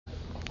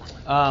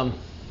Um,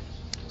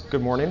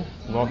 Good morning.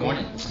 Welcome. Good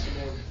morning.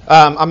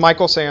 I'm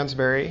Michael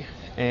Sansbury,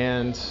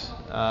 and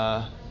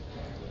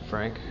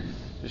Frank,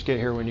 just get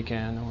here when you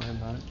can. Don't worry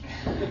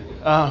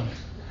about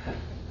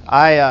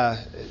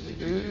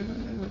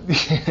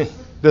it.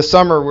 This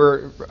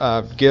summer,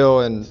 Gil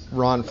and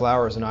Ron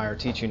Flowers and I are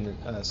teaching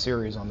a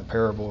series on the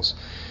parables,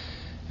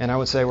 and I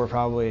would say we're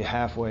probably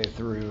halfway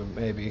through,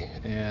 maybe.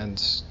 And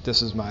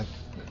this is my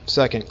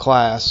second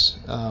class.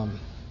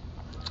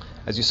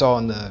 As you saw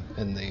in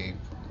the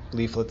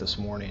leaflet this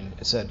morning,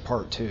 it said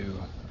part 2,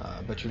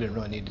 but you didn't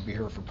really need to be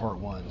here for part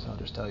 1, so I'll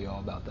just tell you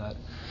all about that.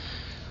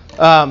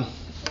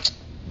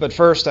 But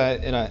first,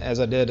 as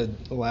I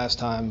did the last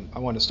time, I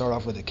wanted to start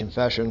off with a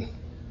confession.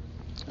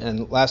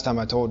 And last time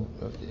I told,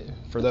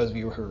 for those of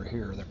you who were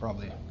here, they're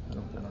probably, I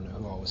don't know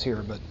who all was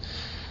here, but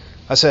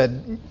I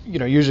said,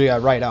 usually I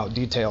write out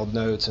detailed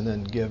notes and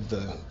then give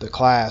the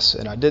class,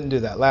 and I didn't do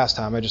that last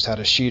time. I just had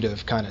a sheet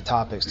of kind of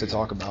topics to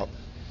talk about.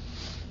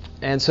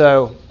 And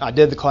so I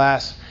did the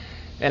class,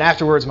 and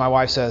afterwards my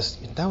wife says,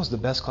 that was the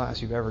best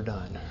class you've ever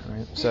done,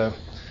 right?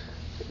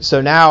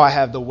 So now I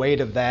have the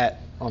weight of that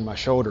on my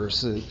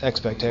shoulders, the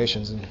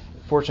expectations, and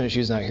fortunately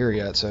she's not here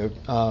yet, so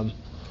I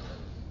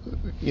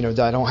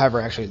don't have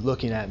her actually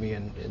looking at me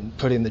and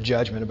putting the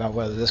judgment about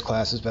whether this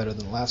class is better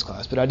than the last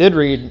class. But I did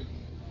read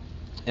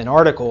an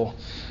article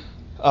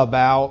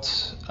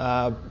about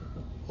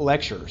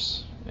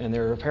lectures, and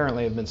there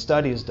apparently have been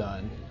studies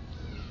done,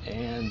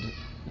 and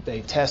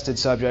they tested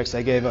subjects.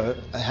 They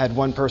had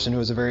one person who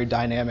was a very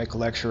dynamic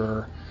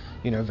lecturer,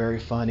 very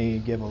funny,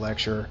 give a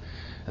lecture,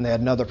 and they had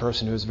another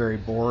person who was very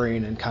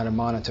boring and kind of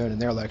monotone in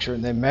their lecture,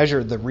 and they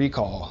measured the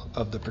recall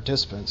of the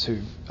participants who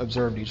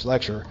observed each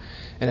lecture,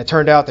 and it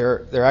turned out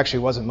there actually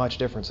wasn't much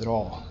difference at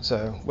all.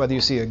 So whether you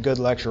see a good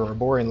lecture or a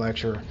boring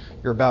lecture,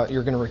 you're going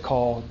to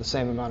recall the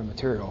same amount of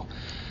material.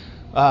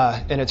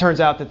 And it turns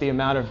out that the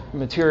amount of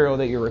material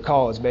that you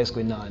recall is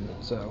basically none.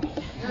 So,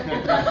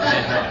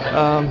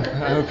 I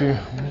hope you.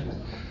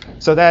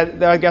 So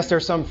that I guess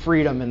there's some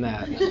freedom in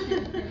that.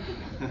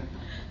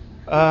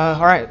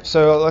 All right.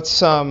 So let's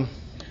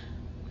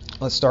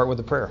start with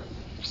a prayer.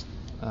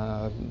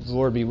 The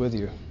Lord be with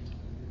you.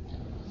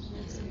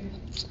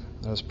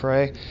 Let us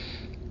pray.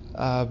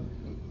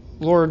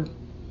 Lord,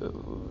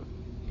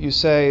 you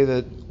say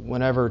that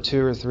whenever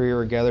 2 or 3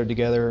 are gathered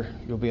together,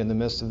 you'll be in the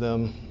midst of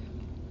them.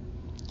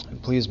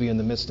 Please be in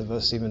the midst of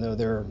us, even though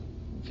there are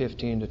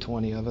 15 to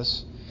 20 of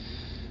us.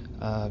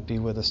 Be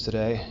with us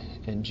today.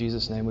 In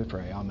Jesus' name we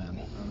pray.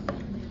 Amen.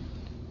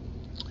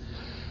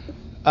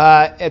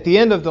 At the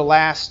end of the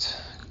last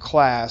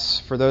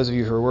class, for those of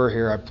you who were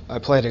here, I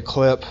played a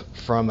clip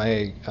from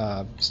a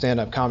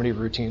stand-up comedy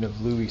routine of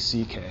Louis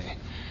C.K.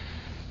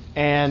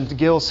 And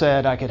Gil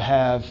said I could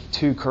have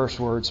 2 curse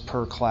words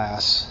per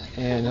class.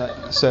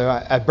 And so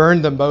I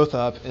burned them both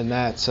up in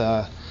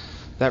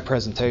that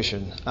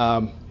presentation.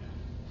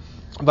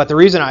 But the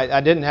reason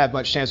I didn't have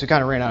much chance, we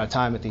kind of ran out of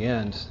time at the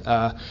end.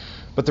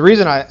 But the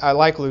reason I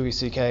like Louis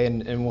C.K.,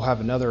 and we'll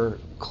have another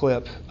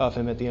clip of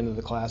him at the end of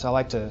the class, I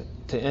like to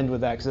end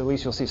with that because at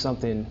least you'll see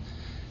something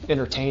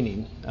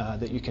entertaining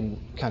that you can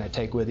kind of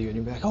take with you. And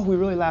you'll be like, oh, we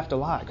really laughed a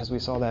lot because we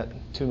saw that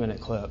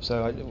 2-minute clip.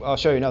 So I'll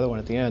show you another one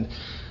at the end.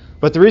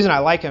 But the reason I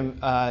like him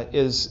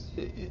is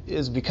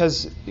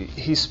because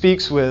he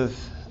speaks with,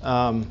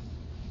 and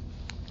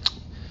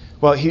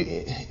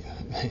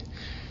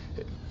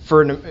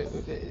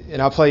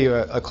I'll play you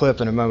a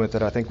clip in a moment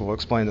that I think will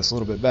explain this a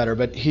little bit better.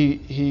 But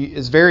he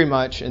is very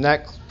much, in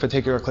that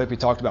particular clip, he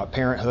talked about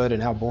parenthood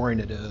and how boring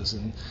it is.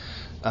 And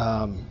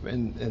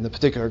the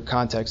particular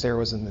context there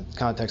was in the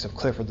context of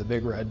Clifford the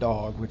Big Red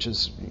Dog, which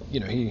is,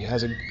 he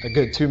has a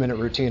good 2-minute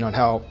routine on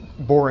how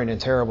boring and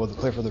terrible the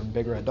Clifford the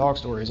Big Red Dog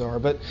stories are.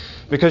 But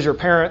because you're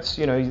parents,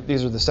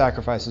 these are the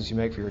sacrifices you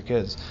make for your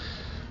kids.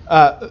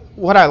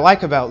 What I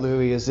like about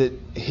Louis is that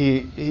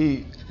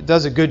he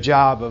does a good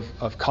job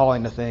of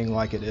calling the thing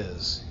like it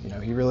is.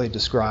 He really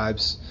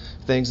describes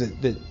things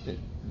that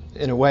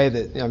in a way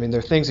that,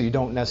 they're things that you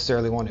don't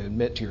necessarily want to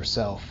admit to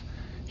yourself.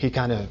 He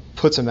kind of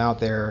puts them out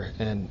there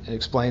and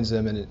explains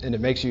them, and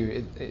it makes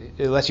you,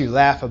 it lets you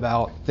laugh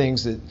about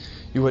things that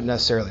you wouldn't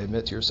necessarily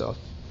admit to yourself.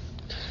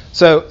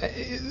 So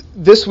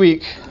this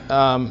week,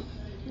 I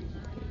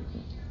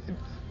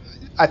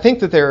think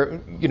that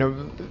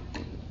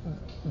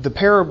the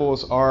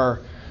parables are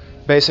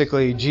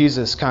basically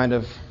Jesus kind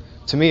of,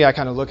 to me, I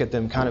kind of look at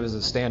them kind of as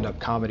a stand-up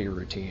comedy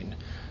routine.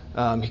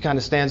 He kind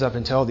of stands up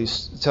and tells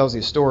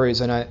these stories,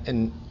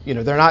 and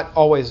they're not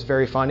always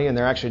very funny, and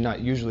they're actually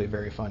not usually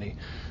very funny,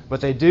 but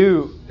they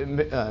do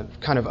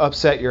kind of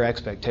upset your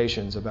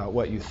expectations about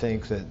what you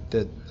think that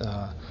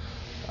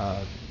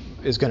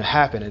is going to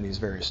happen in these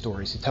various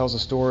stories. He tells a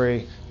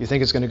story, you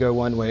think it's going to go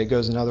one way, it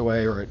goes another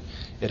way, or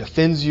it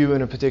offends you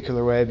in a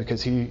particular way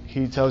because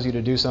he tells you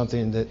to do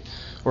something that,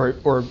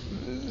 or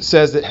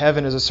says that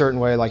heaven is a certain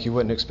way like you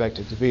wouldn't expect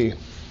it to be.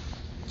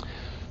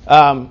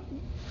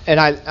 And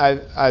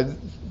I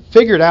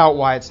figured out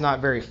why it's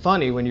not very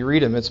funny when you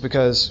read them. It's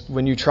because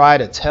when you try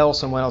to tell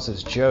someone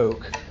else's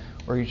joke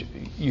or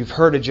you've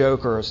heard a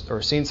joke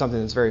or seen something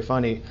that's very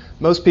funny,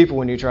 most people,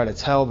 when you try to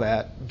tell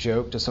that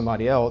joke to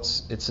somebody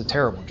else, it's a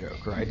terrible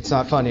joke, right? It's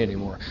not funny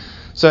anymore.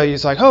 So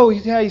it's like, oh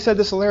yeah, you said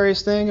this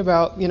hilarious thing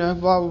about blah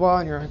blah blah,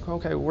 and you're like,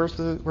 okay, where's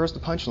the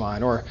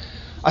punchline? Or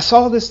I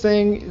saw this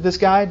thing, this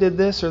guy did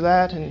this or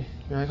that, and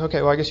you're like,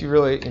 okay, well I guess you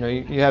really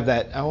you have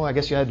that, oh I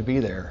guess you had to be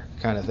there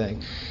kind of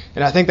thing.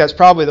 And I think that's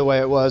probably the way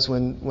it was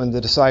when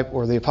the disciple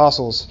or the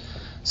apostles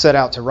set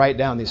out to write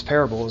down these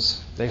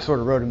parables. They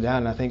sort of wrote them down,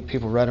 and I think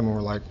people read them and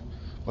were like,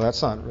 well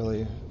that's not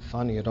really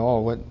funny at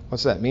all.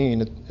 What's that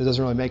mean? It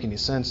doesn't really make any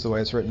sense the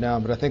way it's written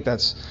down. But I think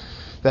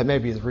that may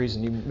be the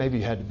reason maybe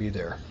you had to be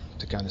there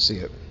to kind of see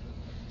it.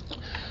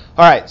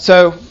 All right,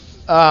 so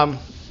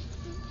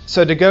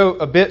to go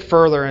a bit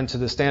further into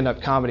the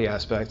stand-up comedy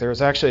aspect, there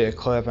was actually a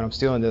clip, and I'm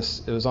stealing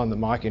this. It was on the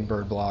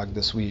Mockingbird blog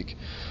this week,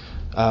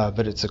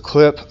 but it's a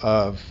clip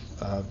of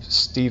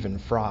Stephen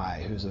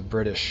Fry, who's a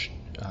British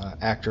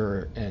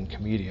actor and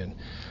comedian,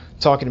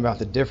 talking about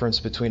the difference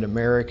between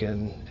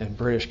American and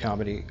British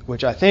comedy,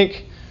 which I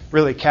think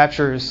really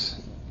captures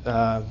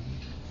the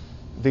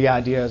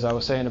idea, as I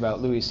was saying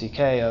about Louis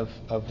C.K.,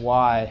 of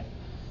why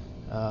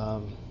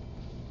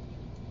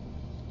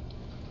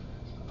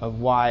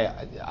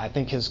I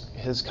think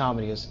his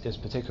comedy is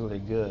particularly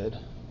good.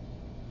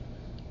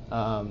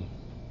 But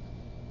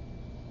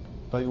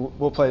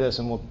we'll play this,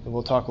 and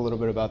we'll talk a little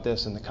bit about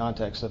this in the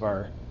context of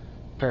our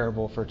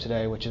parable for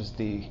today, which is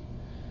the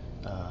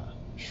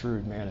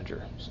shrewd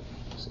manager. So,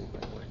 let's see if I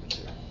can work this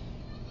here.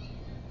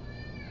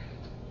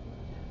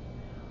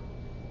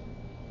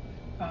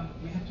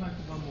 We have time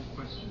for one more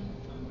question,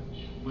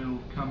 which will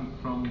come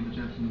from the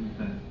gentleman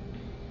there.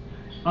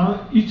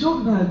 You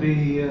talked about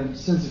the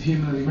sense of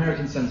humour, the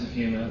American sense of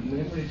humour. We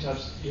haven't really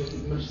touched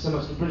so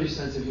much the British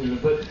sense of humour,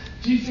 but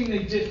do you think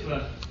they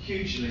differ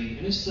hugely?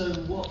 And if so,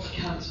 what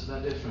accounts for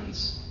that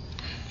difference?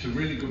 It's a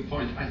really good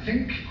point. I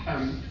think,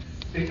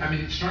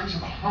 it strikes at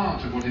the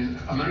heart of what is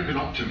American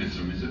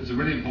optimism. It's a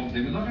really important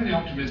thing. Not only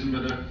optimism,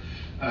 but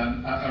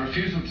a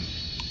refusal to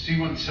see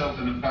oneself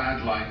in a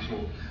bad light,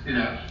 or,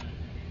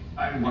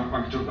 I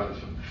could talk about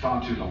this for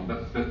far too long,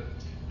 but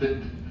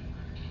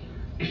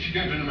if you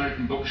go to an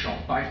American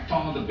bookshop, by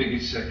far the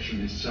biggest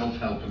section is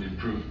self-help and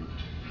improvement.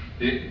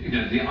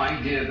 The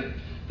idea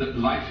that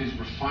life is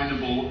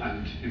refinable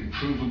and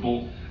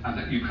improvable, and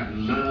that you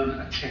can learn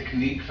a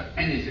technique for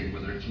anything,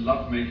 whether it's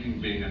lovemaking,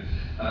 being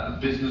a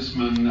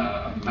businessman,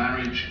 a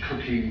marriage,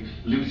 cooking,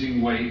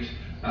 losing weight,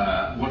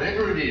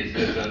 whatever it is.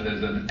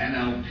 There's an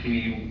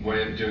NLP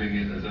way of doing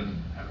it. There's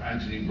an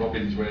Anthony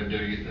Robbins way of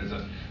doing it. There's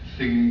a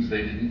things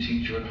they didn't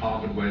teach you at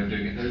Harvard way of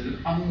doing it. There's an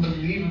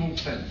unbelievable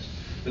sense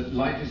that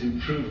life is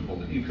improvable,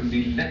 that you can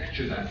be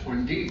lectured at, or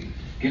indeed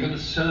given a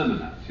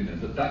sermon at.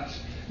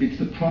 It's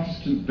the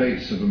Protestant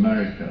base of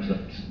America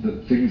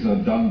that things are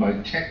done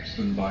by text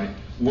and by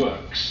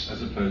works,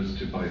 as opposed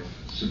to by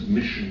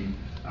submission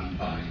and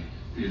by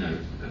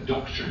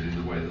doctrine in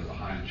the way that the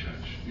higher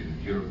church,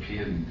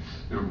 European,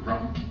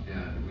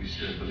 we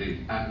still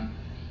believe.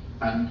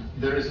 And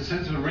there is a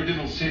sense of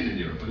original sin in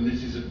Europe, and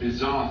this is a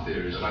bizarre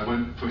theory that I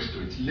won't push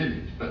to its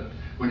limit. But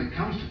when it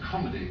comes to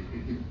comedy,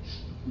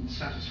 it's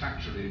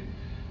satisfactorily,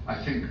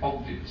 I think,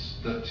 obvious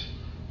that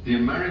the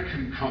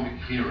American comic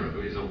hero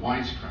is a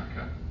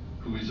wisecracker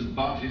who is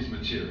above his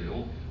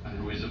material and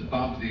who is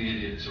above the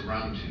idiots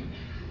around him.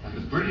 And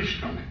the British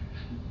comic,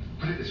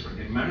 put it this way,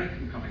 the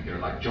American comic hero,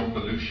 like John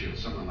Belushi or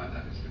someone like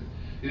that,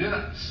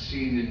 that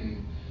scene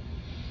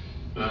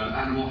in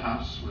Animal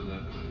House with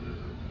a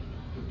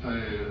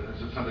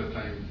fellow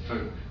playing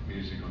folk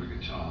music on a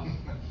guitar,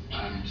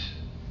 and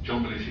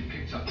John Belushi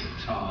picks up the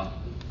guitar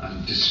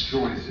and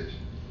destroys it.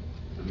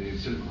 And the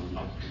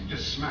cinema he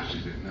just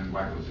smashes it and then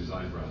waggles his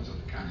eyebrows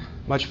at the camera.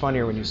 Much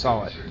funnier when you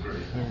saw it.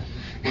 Yeah.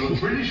 Well, a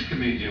British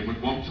comedian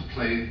would want to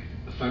play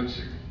the folk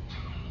singer.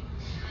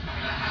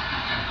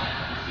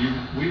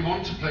 We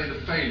want to play the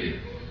failure.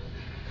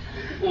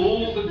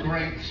 All the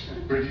great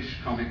British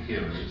comic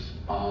heroes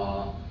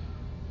are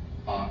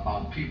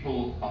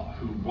people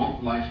who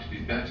want life to be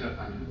better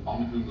and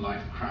on whom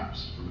life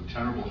craps from a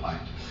terrible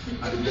height,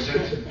 and whose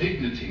sense of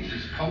dignity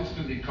is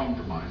constantly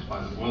compromised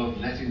by the world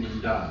letting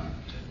them down.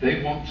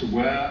 They want to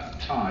wear a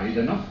tie.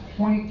 They're not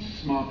quite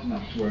smart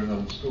enough to wear an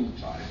old school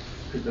tie,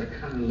 because they're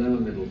kind of lower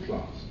middle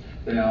class.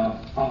 They are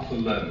Arthur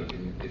Lowe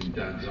in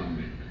Dan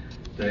Zombie.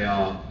 They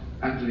are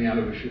Anthony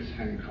Aloysius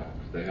Hancock.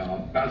 They are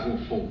Basil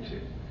Fawlty.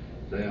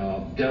 They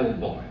are Del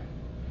Boy.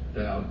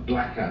 They are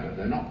Blackadder.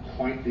 They're not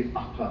quite the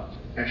upper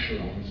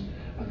echelons,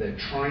 and they're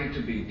trying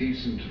to be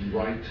decent and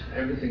right.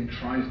 Everything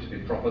tries to be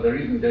proper. They're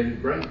even David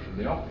Brent from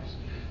The Office.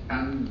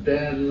 And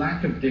their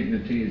lack of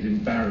dignity is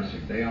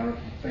embarrassing. They are a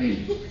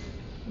failure.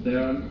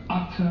 They're an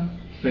utter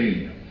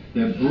failure.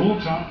 They're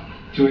brought up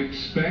to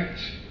expect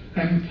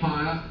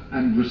empire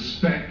and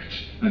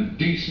respect and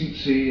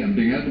decency and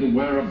being able to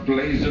wear a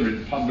blazer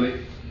in public,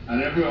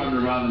 and everyone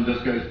around them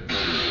just goes.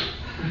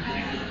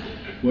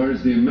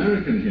 Whereas the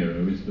American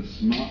hero is the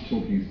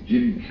smart-talking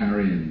Jim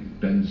Carrey and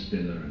Ben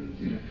Stiller and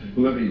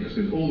whoever. He just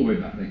goes all the way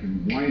back. They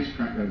can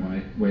wisecrack their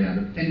way out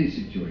of any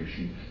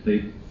situation.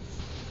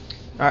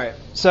 All right,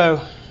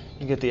 so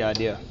you get the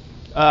idea.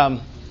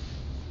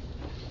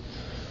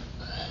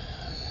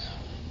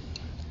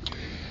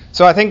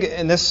 So I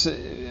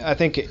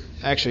think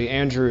actually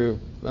Andrew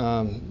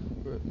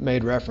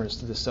made reference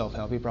to the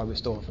self-help. He probably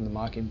stole it from the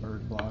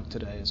Mockingbird blog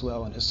today as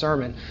well in his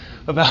sermon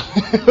about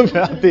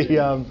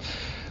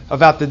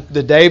about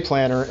the day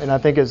planner. And I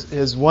think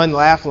his one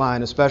laugh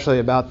line, especially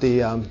about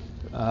the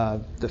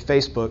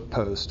Facebook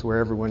post where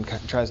everyone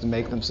tries to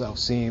make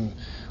themselves seem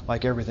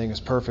like everything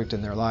is perfect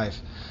in their life.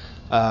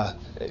 I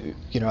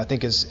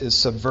think is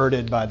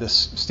subverted by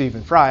this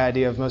Stephen Fry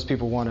idea of most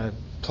people want to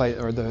play,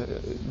 or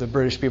the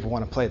British people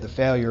want to play the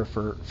failure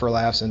for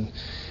laughs,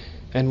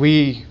 and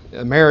we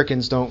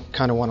Americans don't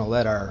kind of want to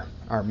let our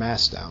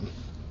mask down.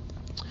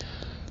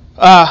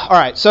 All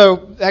right, so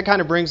that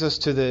kind of brings us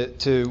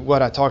to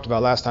what I talked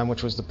about last time,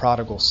 which was the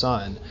prodigal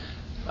son.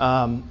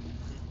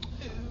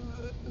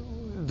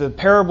 The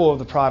parable of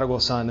the prodigal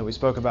son that we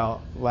spoke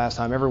about last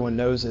time, everyone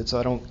knows it, so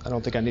I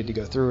don't think I need to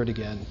go through it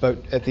again. But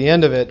at the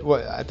end of it,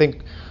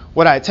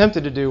 what I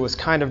attempted to do was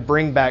kind of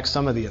bring back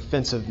some of the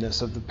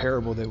offensiveness of the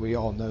parable that we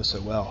all know so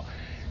well.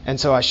 And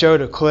so I showed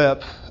a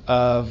clip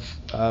of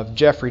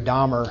Jeffrey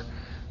Dahmer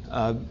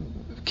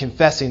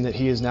confessing that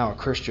he is now a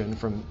Christian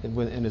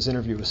in his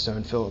interview with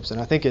Stone Phillips, and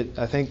I think it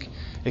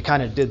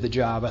kind of did the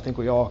job. I think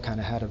we all kind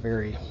of had a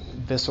very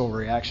visceral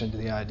reaction to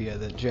the idea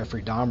that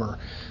Jeffrey Dahmer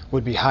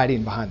would be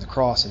hiding behind the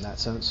cross in that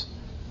sense.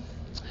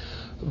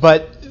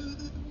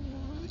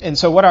 And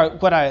so what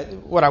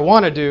I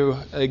want to do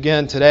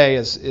again today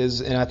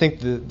is and I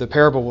think the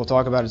parable we'll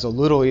talk about is a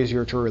little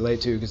easier to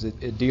relate to because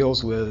it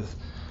deals with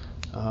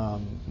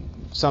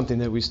something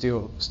that we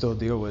still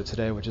deal with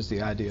today, which is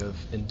the idea of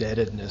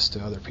indebtedness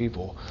to other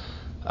people.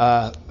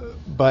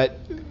 But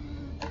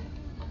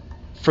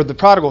for the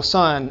prodigal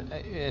son,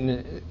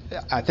 and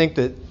I think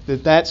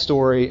that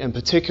story in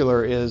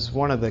particular is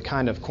one of the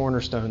kind of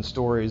cornerstone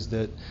stories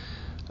that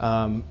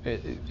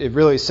it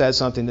really says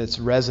something that's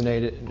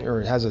resonated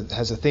or has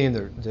a theme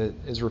that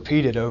is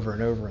repeated over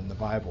and over in the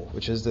Bible,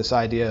 which is this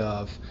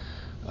idea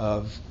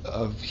of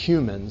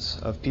humans,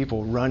 of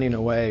people running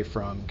away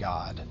from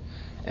God,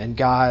 and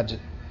God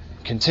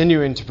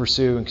continuing to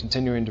pursue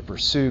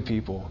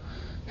people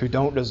who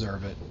don't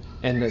deserve it,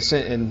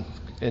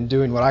 and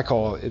doing what I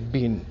call it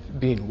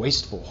being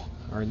wasteful.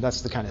 Or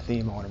that's the kind of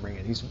theme I want to bring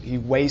in. He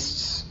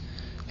wastes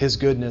his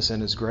goodness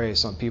and his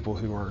grace on people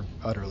who are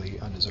utterly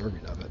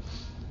undeserving of it.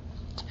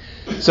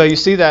 So you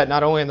see that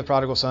not only in the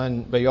prodigal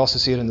son, but you also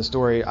see it in the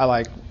story I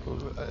like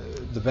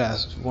the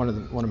best. One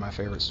of my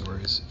favorite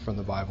stories from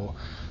the Bible,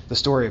 the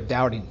story of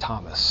doubting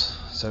Thomas.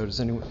 So does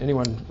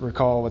anyone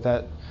recall what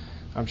that?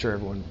 I'm sure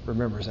everyone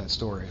remembers that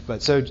story.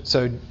 But so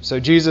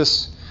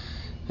Jesus,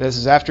 this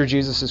is after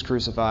Jesus is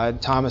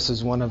crucified. Thomas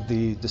is one of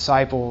the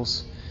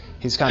disciples.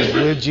 He's kind of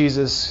with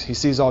Jesus. He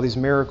sees all these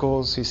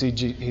miracles. He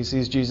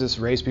sees Jesus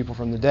raise people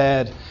from the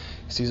dead.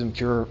 He sees him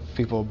cure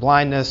people of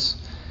blindness.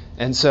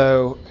 And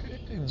so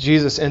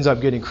Jesus ends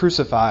up getting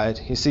crucified.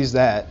 He sees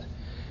that.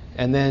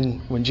 And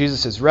then when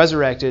Jesus is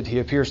resurrected, he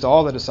appears to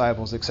all the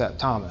disciples except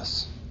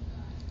Thomas.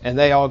 And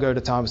they all go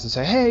to Thomas and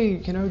say, hey,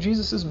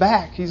 Jesus is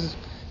back. He's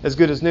as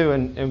good as new.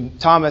 And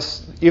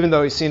Thomas, even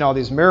though he's seen all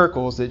these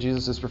miracles that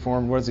Jesus has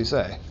performed, what does he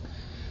say?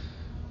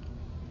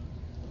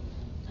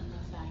 Unless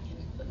I can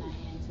put my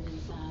hands in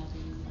his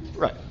side.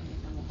 Right.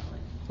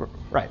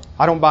 Right.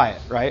 I don't buy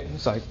it, right?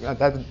 It's like,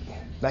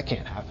 that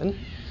can't happen.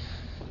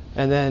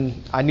 And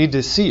then I need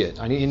to see it.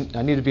 I need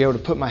to be able to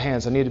put my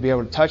hands, I need to be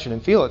able to touch it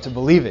and feel it to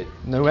believe it,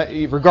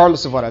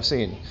 regardless of what I've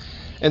seen.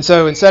 And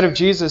so instead of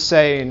Jesus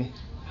saying,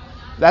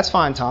 that's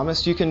fine,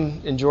 Thomas, you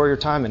can enjoy your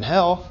time in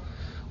hell,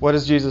 what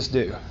does Jesus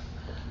do?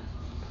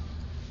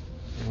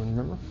 Anyone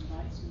remember?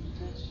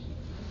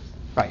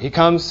 Right. He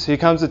comes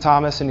to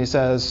Thomas and he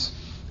says,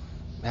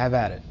 have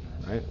at it,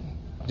 right?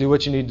 Do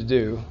what you need to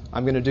do.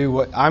 I'm going to do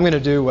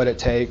what it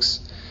takes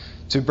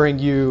to bring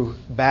you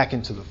back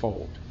into the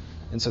fold.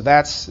 And so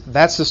that's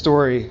the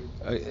story.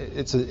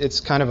 It's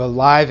kind of a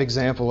live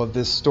example of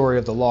this story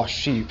of the lost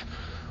sheep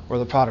or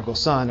the prodigal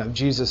son, of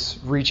Jesus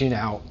reaching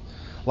out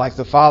like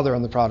the father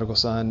on the prodigal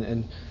son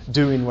and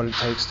doing what it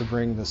takes to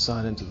bring the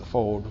son into the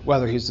fold,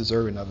 whether he's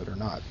deserving of it or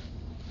not.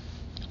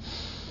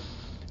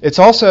 It's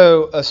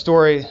also a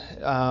story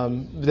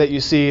that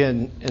you see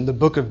in the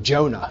book of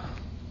Jonah,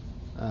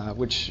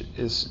 which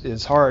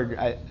is hard.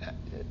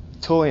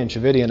 Tullian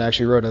Tchividjian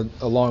actually wrote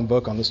a long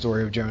book on the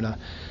story of Jonah,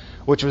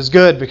 which was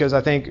good because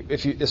I think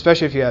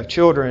especially if you have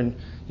children,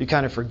 you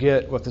kind of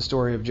forget what the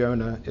story of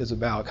Jonah is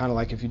about, kind of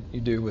like if you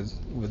do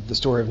with the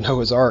story of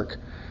Noah's Ark,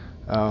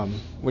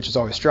 which is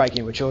always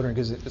striking with children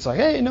because it's like,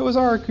 hey, Noah's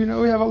Ark, we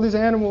have all these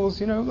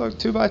animals, like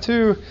 2 by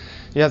 2.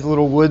 You have the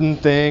little wooden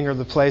thing or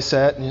the play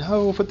set, and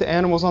we'll put the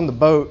animals on the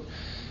boat,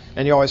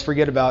 and you always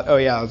forget about,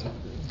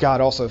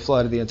 God also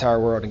flooded the entire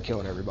world and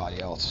killed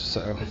everybody else.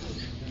 So,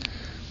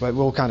 but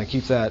we'll kind of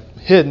keep that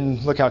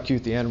hidden. Look how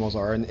cute the animals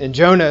are. And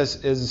Jonah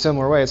is a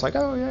similar way. It's like,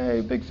 oh,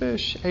 yay, big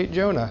fish ate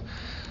Jonah.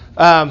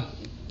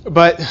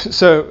 But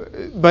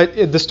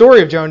the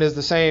story of Jonah is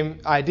the same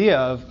idea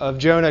of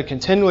Jonah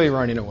continually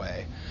running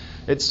away,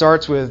 It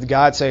starts with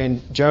God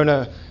saying,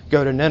 Jonah,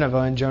 go to Nineveh,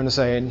 and Jonah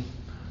saying,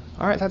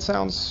 all right, that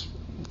sounds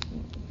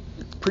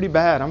pretty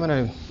bad. I'm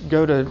going to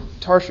go to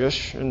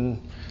Tarshish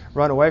and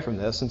run away from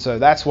this. And so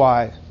that's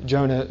why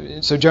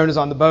Jonah's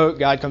on the boat.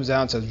 God comes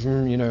down and says,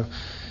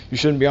 you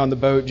shouldn't be on the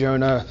boat,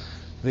 Jonah.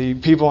 The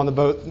people on the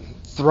boat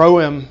throw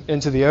him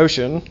into the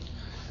ocean.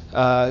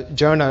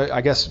 Jonah,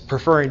 I guess,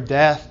 preferring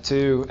death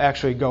to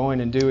actually going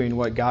and doing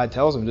what God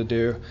tells him to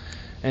do.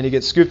 And he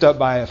gets scooped up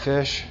by a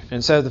fish.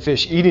 Instead of the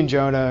fish eating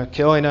Jonah,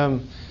 killing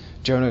him,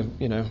 Jonah,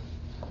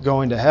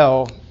 going to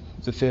hell,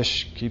 the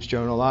fish keeps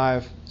Jonah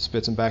alive,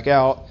 spits him back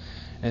out,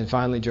 and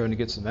finally Jonah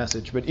gets the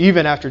message. But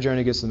even after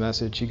Jonah gets the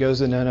message, he goes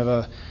to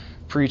Nineveh,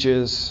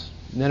 preaches,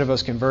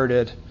 Nineveh's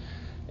converted,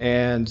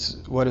 and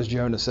what does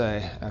Jonah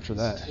say after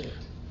that?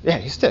 Yeah,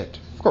 he's ticked,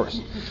 of course.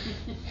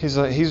 He's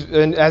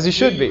and as he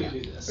should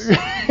be.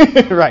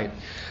 Right.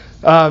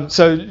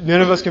 So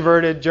Nineveh's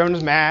converted.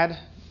 Jonah's mad,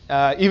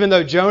 even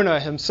though Jonah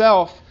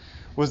himself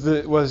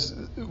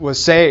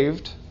was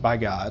saved by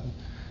God.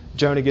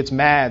 Jonah gets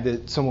mad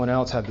that someone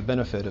else had the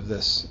benefit of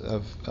this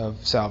of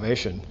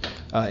salvation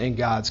in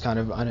God's kind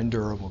of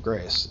unendurable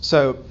grace.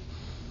 So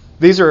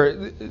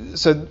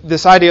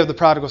this idea of the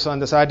prodigal son,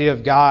 this idea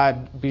of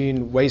God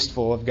being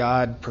wasteful, of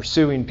God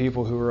pursuing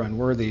people who are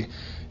unworthy,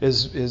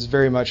 is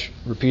very much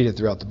repeated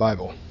throughout the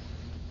Bible.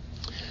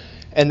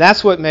 And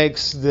that's what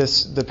makes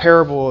the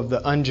parable of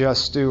the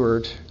unjust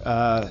steward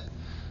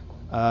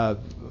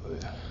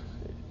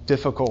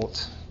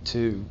difficult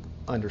to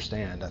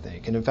understand, I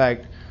think. And in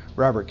fact,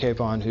 Robert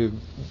Capon, who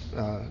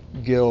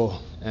Gil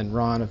and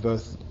Ron have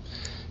both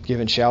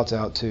given shouts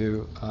out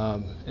to,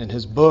 in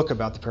his book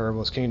about the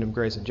parables, Kingdom,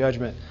 Grace, and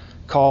Judgment,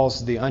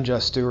 calls the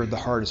unjust steward the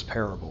hardest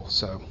parable.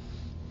 So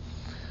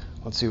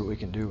let's see what we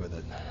can do with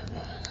it.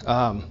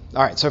 All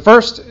right, so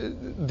first,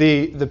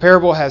 the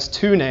parable has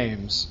two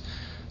names.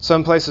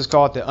 Some places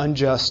call it the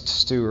unjust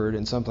steward,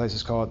 and some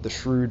places call it the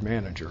shrewd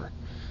manager,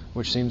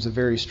 which seems a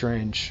very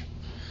strange,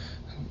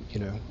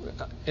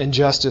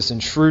 injustice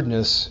and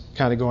shrewdness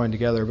kind of going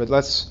together. But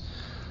let's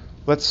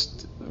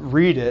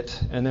read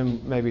it and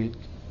then maybe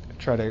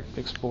try to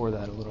explore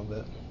that a little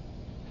bit.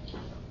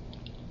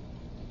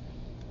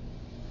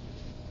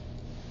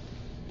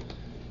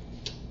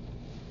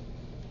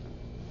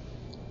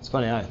 It's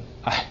funny,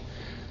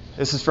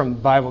 this is from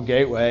Bible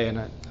Gateway,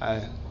 and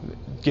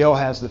Gil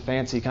has the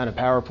fancy kind of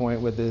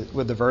PowerPoint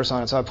with the verse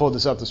on it. So I pulled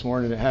this up this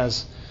morning. It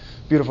has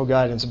beautiful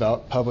guidance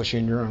about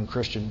publishing your own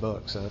Christian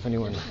book. So if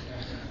anyone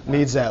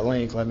needs that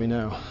link, let me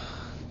know. All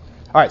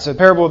right, so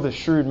parable of the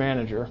shrewd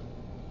manager.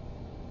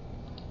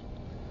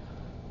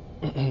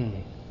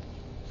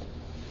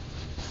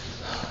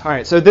 All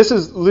right, so this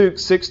is Luke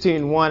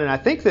 16:1, and I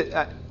think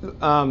that,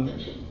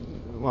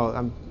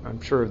 I'm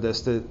sure of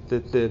this,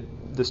 that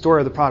the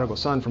story of the prodigal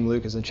son from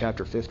Luke is in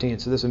chapter 15.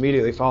 So this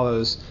immediately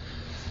follows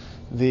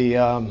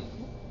the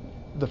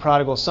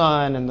prodigal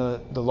son and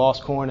the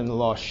lost coin and the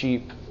lost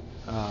sheep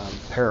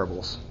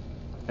parables.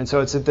 And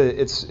so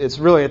it's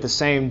really at the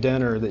same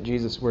dinner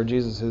where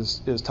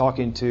Jesus is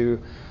talking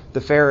to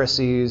the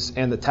Pharisees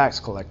and the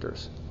tax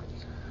collectors.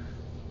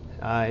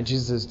 And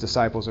Jesus'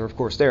 disciples are, of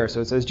course, there.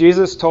 So it says,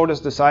 Jesus told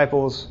his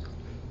disciples,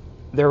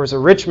 there was a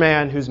rich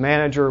man whose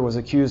manager was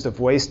accused of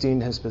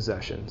wasting his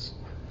possessions.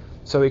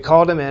 So he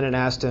called him in and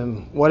asked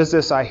him, what is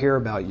this I hear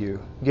about you?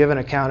 Give an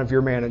account of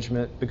your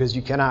management, because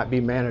you cannot be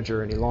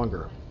manager any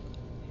longer.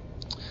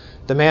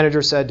 The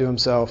manager said to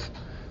himself,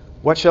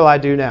 what shall I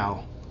do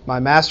now? My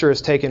master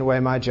has taken away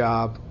my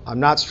job. I'm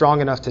not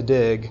strong enough to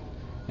dig,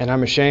 and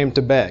I'm ashamed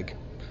to beg.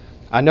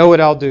 I know what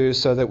I'll do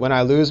so that when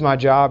I lose my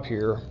job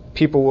here,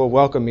 people will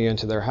welcome me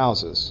into their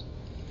houses.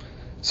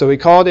 So he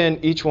called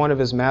in each one of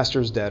his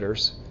master's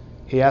debtors.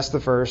 He asked the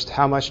first,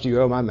 how much do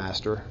you owe my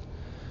master?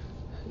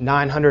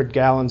 900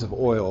 gallons of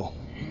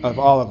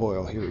olive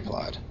oil, he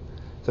replied.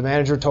 The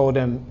manager told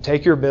him,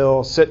 take your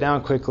bill, sit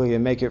down quickly,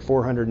 and make it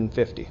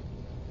 450.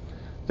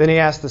 Then he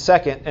asked the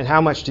second, and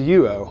how much do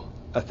you owe?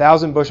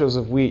 1,000 bushels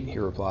of wheat, he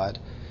replied.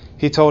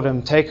 He told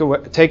him, take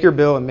your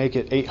bill and make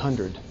it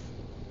 800.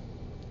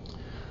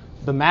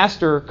 The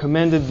master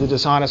commended the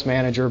dishonest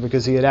manager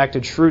because he had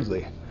acted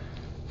shrewdly.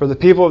 For the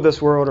people of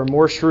this world are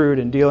more shrewd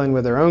in dealing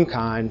with their own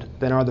kind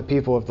than are the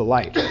people of the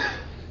light.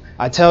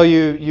 I tell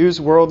you, use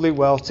worldly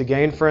wealth to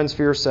gain friends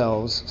for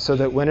yourselves, so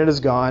that when it is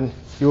gone,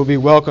 you will be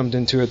welcomed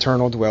into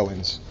eternal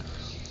dwellings.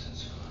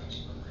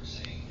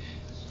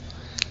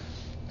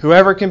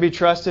 Whoever can be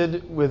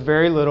trusted with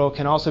very little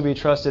can also be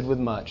trusted with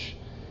much.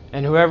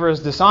 And whoever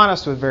is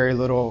dishonest with very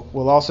little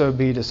will also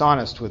be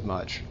dishonest with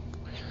much.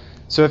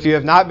 So if you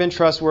have not been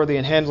trustworthy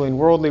in handling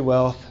worldly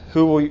wealth,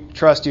 who will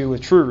trust you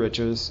with true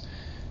riches?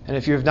 And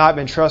if you have not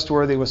been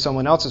trustworthy with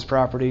someone else's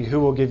property,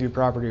 who will give you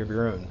property of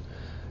your own?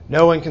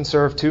 No one can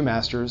serve two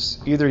masters.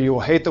 Either you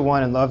will hate the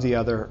one and love the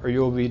other, or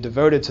you will be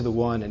devoted to the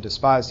one and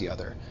despise the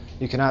other.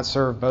 You cannot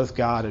serve both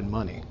God and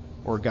money,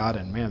 or God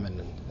and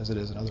mammon, as it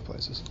is in other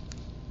places.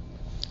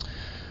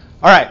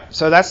 All right,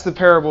 so that's the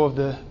parable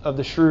of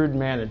the shrewd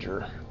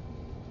manager.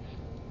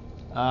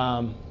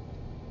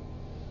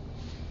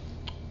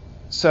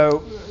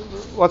 So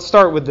let's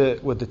start with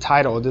the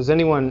title.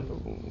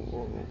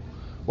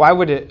 Why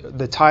would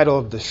the title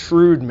of the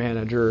shrewd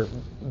manager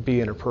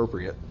be an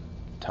appropriate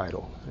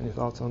title? Any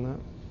thoughts on that?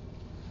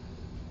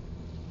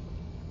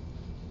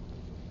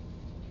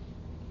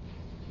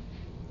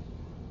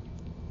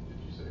 Did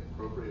you say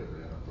appropriate or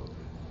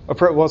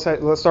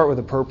inappropriate? Let's start with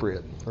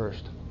appropriate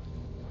first.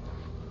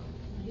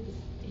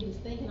 He was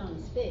thinking on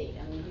his feet.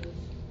 I mean, he was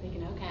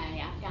thinking,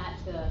 okay, I've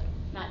got to,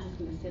 not just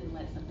going to sit and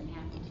let something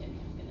happen to me.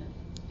 I'm going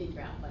to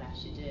figure out what I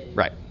should do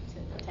Right.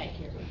 to take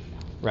care of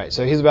myself. Right.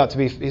 So he's about to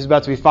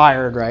be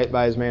fired, right,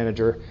 by his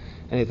manager,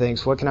 and he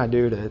thinks, what can I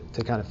do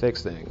to kind of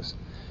fix things?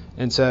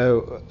 And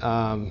so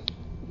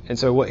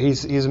what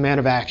he's a man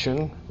of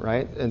action,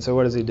 right? And so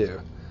what does he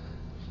do?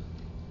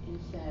 And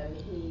so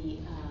he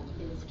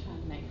is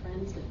trying to make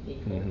friends with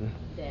people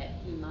that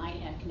he might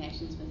have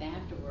connections with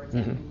afterwards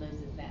after he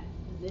loses that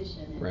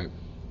position, and, Right.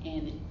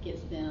 and it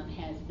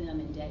has them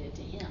indebted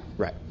to him.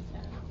 Right. So,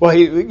 Well,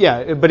 he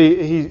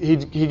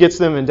gets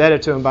them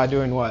indebted to him by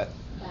doing what?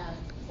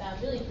 by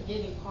really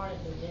forgiving part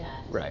of their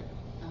debt. Right.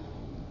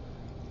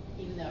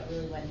 Even though it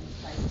really wasn't his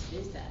place to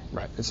do so.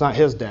 Right. It's not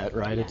his debt,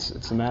 right? Yeah.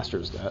 It's the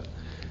master's debt.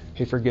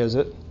 He forgives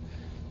it.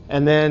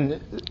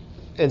 And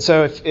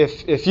so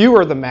if you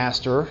were the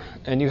master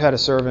and you had a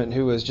servant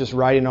who was just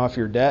writing off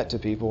your debt to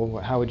people,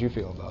 how would you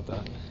feel about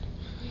that?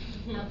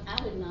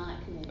 I would not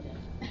commit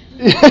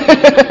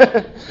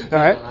that. All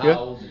right. How Good.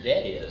 old the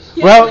debt is.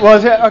 Well,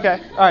 okay.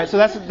 All right. So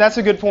that's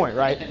a good point,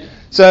 right?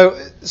 So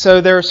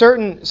there are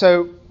certain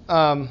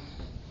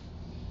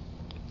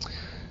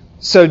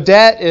So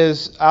debt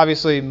is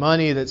obviously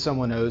money that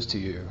someone owes to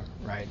you,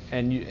 right?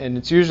 And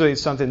it's usually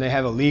something they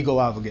have a legal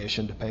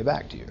obligation to pay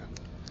back to you.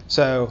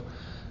 So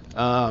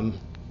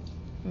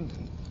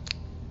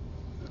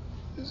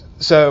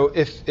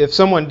if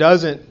someone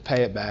doesn't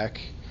pay it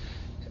back,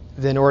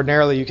 then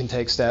ordinarily you can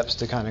take steps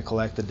to kind of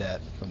collect the debt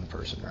from the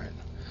person, right?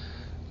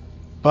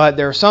 But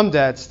there are some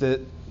debts that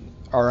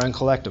are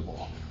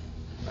uncollectible,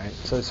 right?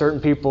 So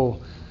certain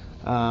people,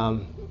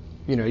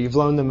 you've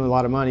loaned them a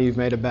lot of money, you've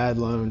made a bad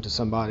loan to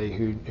somebody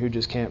who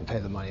just can't pay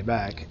the money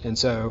back. And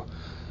so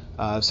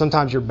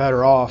sometimes you're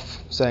better off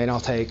saying,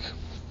 I'll take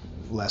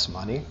less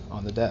money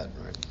on the debt,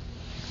 right?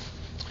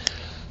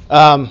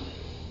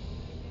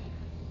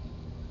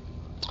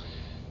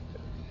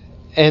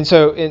 And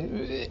so,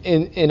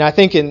 I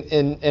think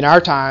in our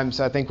times,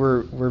 I think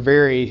we're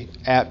very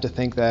apt to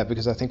think that,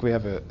 because I think we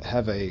have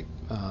a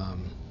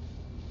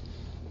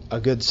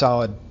good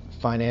solid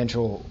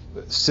financial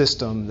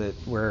system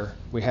where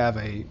we have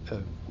a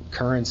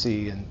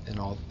currency and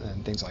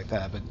things like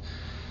that. But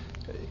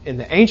in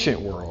the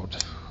ancient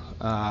world,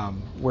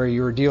 where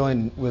you were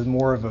dealing with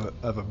more of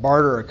a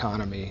barter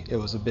economy, it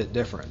was a bit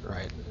different,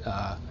 right?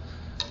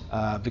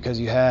 Because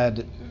you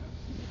had,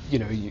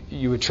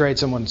 you would trade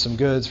someone some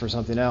goods for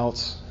something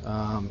else,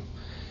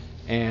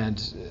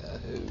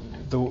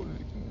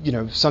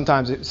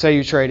 sometimes say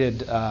you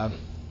traded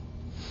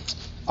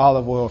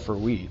olive oil for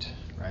wheat,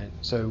 right?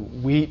 So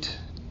wheat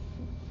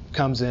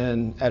comes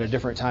in at a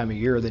different time of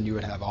year than you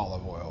would have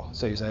olive oil.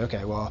 So you say,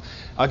 okay, well,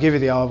 I'll give you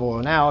the olive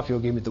oil now if you'll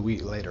give me the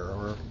wheat later,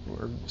 or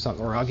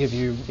something, or I'll give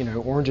you,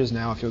 oranges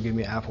now if you'll give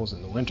me apples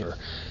in the winter.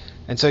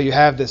 And so you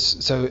have this.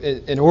 So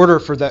in order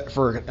for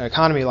an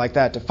economy like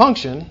that to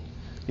function,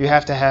 you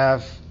have to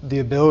have the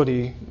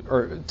ability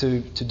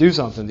to do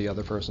something to the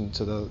other person,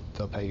 so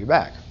they'll pay you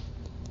back.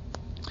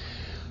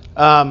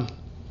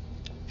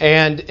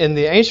 And in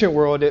the ancient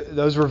world,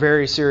 those were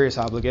very serious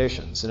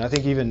obligations. And I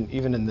think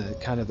even in the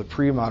kind of the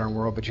pre-modern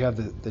world, but you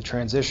have the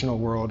transitional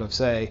world of,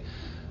 say,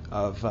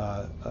 of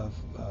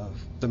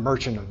the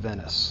Merchant of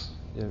Venice.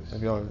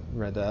 Have you all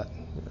read that?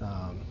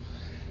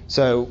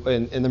 So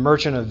in the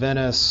Merchant of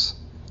Venice,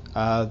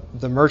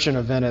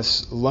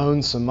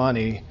 loaned some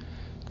money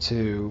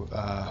to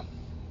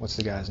what's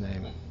the guy's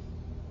name?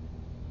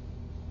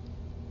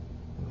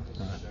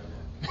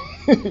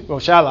 Well,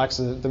 Shylock's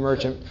the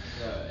merchant.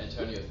 Antonio's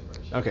the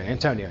merchant. Okay,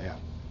 Antonio,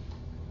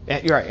 yeah.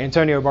 You're right.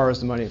 Antonio borrows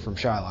the money from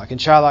Shylock, and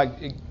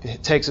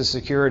Shylock takes as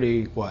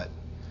security what?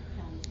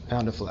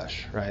 Pound of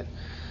flesh, right?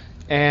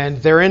 And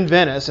they're in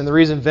Venice, and the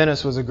reason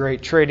Venice was a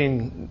great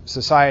trading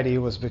society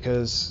was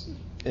because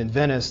in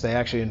Venice they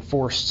actually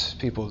enforced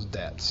people's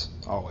debts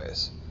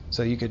always.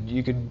 So you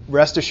could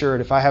rest assured,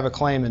 if I have a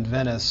claim in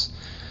Venice,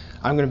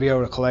 I'm going to be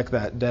able to collect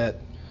that debt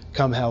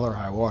come hell or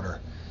high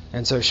water.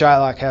 And so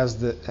Shylock has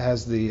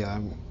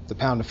the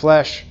pound of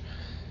flesh.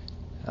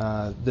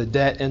 The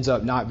debt ends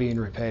up not being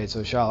repaid,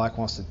 so Shylock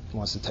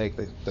wants to take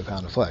the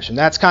pound of flesh. And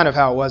that's kind of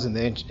how it was in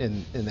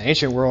the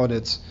ancient world.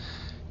 It's,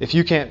 if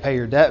you can't pay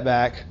your debt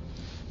back,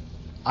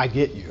 I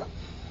get you.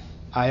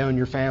 I own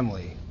your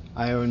family.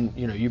 I own,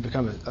 you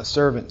become a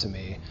servant to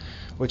me,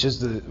 which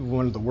is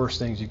one of the worst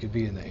things you could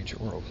be in the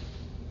ancient world.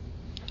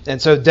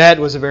 And so debt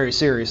was a very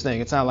serious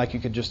thing. It's not like you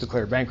could just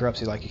declare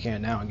bankruptcy like you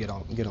can now and get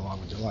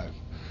along with your life.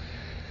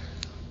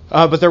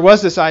 But there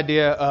was this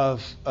idea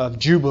of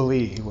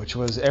Jubilee, which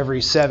was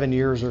every 7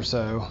 years or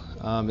so,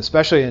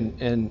 especially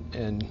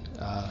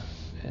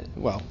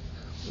well,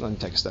 let me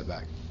take a step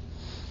back.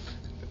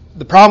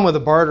 the problem with a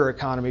barter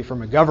economy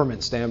from a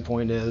government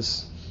standpoint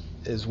is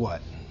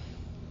what?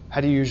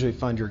 How do you usually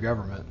fund your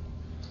government?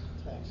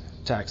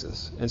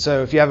 Taxes. And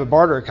so if you have a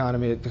barter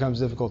economy, it becomes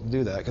difficult to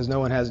do that because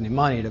no one has any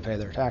money to pay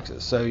their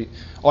taxes. So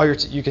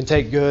you can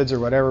take goods or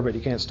whatever, but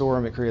you can't store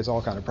them. It creates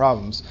all kind of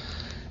problems.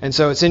 And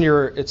so it's in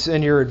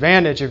your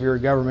advantage if you're a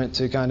government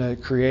to kind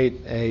of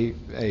create a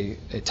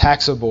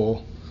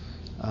taxable,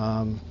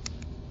 a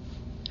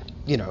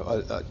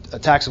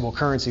taxable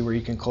currency where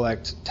you can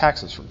collect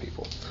taxes from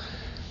people.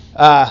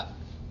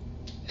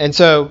 And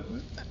so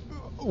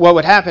what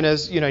would happen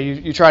is,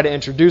 you try to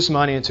introduce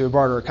money into a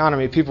barter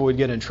economy, people would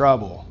get in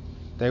trouble.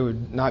 They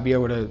would not be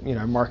able to,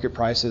 market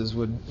prices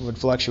would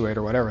fluctuate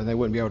or whatever, and they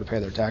wouldn't be able to pay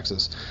their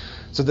taxes.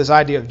 So this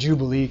idea of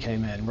Jubilee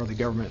came in, where the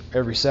government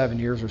every 7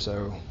 years or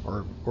so,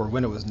 or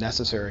when it was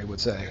necessary, would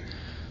say,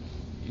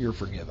 you're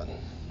forgiven.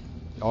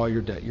 All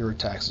your debt, your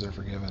taxes are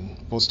forgiven.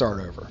 We'll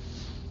start over.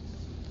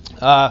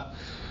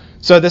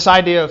 So this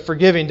idea of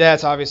forgiving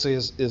debts obviously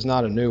is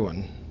not a new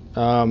one.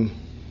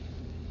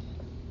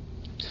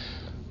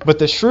 But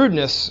the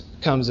shrewdness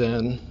comes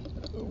in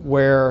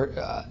where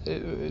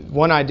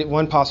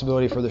one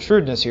possibility for the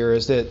shrewdness here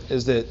is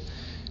that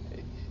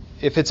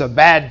if it's a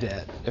bad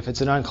debt, if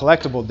it's an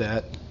uncollectible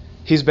debt,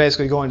 he's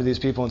basically going to these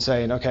people and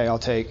saying, okay, I'll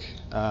take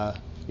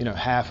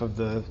half of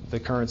the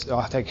currency,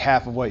 I'll take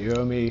half of what you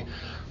owe me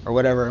or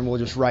whatever, and we'll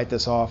just write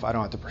this off. I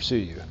don't have to pursue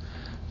you.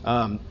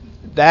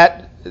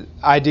 That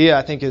idea,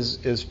 I think,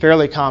 is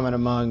fairly common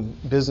among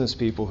business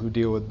people who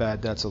deal with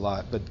bad debts a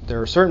lot. But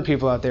there are certain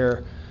people out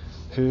there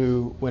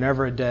who,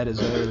 whenever a debt is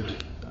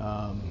owed,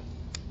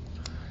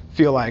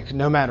 feel like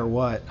no matter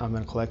what, I'm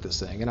going to collect this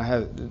thing.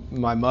 And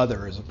my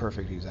mother is a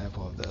perfect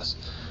example of this.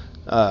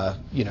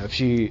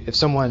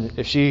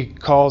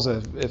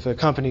 If a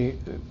company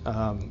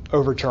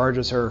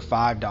overcharges her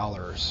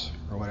 $5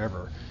 or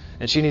whatever,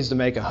 and she needs to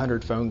make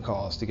 100 phone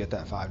calls to get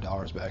that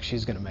 $5 back,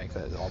 she's going to make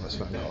all those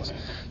phone calls.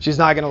 She's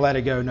not going to let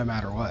it go no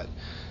matter what.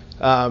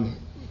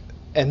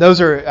 And those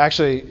are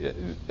actually,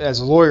 as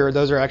a lawyer,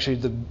 those are actually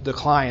the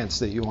clients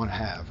that you want to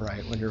have,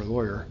 right? When you're a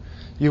lawyer,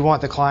 you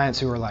want the clients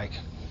who are like,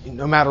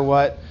 no matter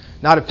what,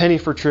 not a penny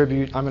for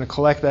tribute. I'm going to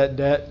collect that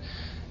debt,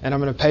 and I'm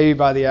going to pay you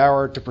by the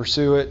hour to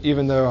pursue it,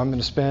 even though I'm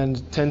going to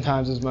spend 10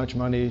 times as much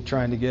money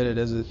trying to get it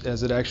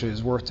as it actually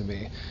is worth to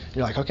me. And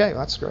you're like, okay,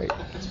 that's great.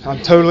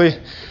 I'm totally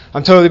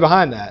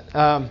behind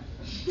that.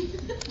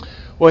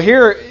 Well,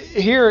 here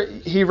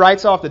he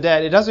writes off the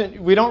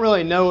debt. We don't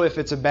really know if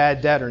it's a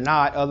bad debt or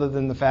not, other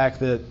than the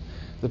fact that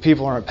the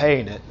people aren't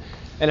paying it.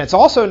 And it's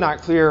also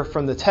not clear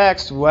from the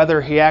text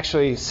whether he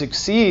actually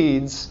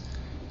succeeds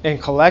in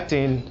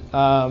collecting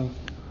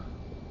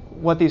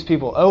what these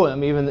people owe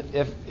him, even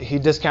if he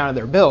discounted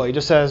their bill. He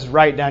just says,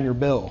 write down your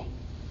bill.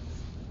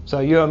 So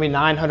you owe me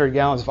 900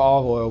 gallons of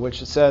olive oil,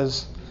 which it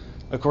says,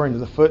 according to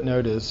the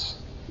footnote, is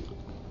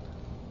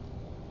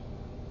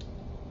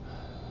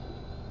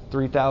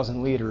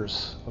 3,000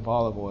 liters of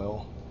olive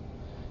oil.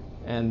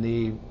 And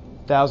the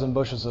 1,000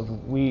 bushels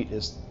of wheat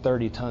is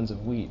 30 tons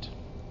of wheat,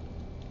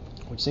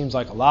 which seems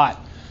like a lot.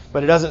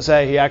 But it doesn't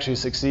say he actually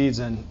succeeds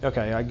in,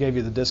 okay, I gave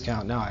you the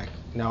discount, now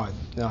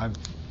I've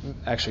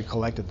actually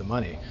collected the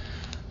money.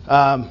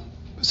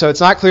 So it's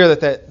not clear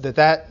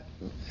that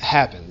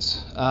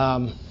happens.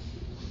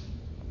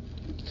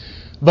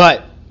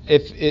 But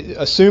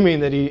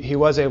assuming that he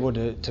was able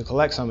to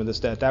collect some of this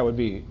debt, that would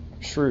be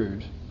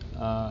shrewd.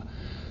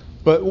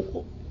 But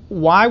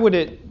why would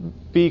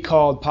it be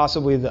called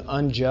possibly the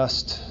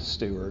unjust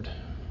steward?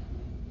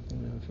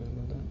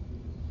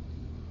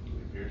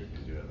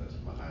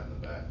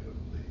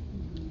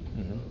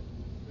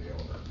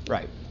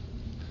 Right.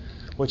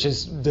 Which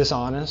is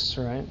dishonest,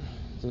 right?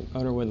 The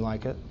owner wouldn't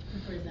like it.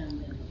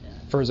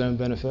 For his own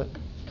benefit.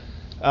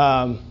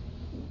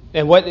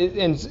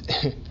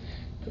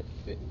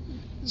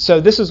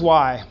 So this is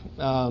why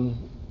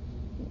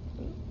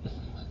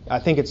I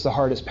think it's the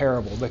hardest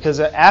parable, because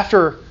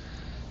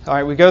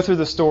we go through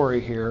the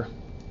story here,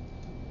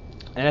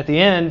 and at the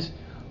end,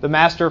 the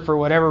master, for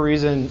whatever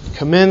reason,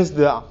 commends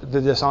the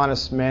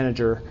dishonest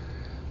manager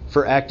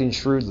for acting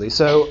shrewdly.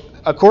 So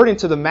according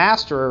to the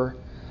master,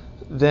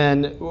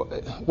 then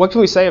what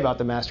can we say about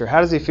the master?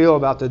 How does he feel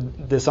about the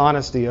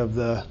dishonesty of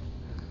the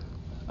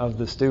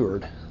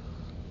steward?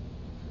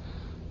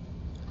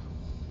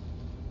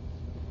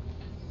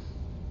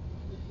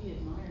 He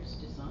admires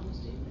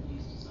dishonesty when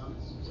he's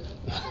dishonest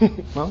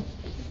himself. Well,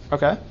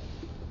 okay.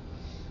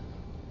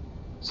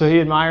 So he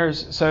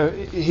admires. So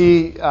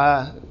he's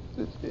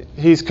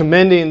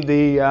commending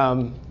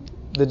the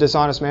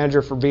dishonest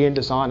manager for being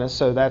dishonest.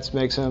 So that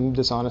makes him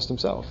dishonest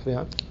himself.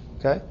 Yeah.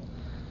 Okay.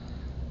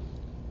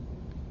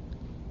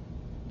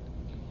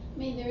 I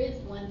mean, there is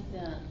one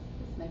sense,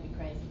 this may be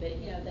crazy,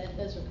 but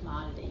those are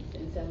commodities,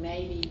 and so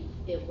maybe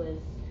it was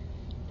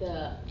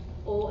the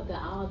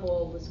olive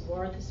oil was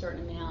worth a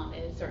certain amount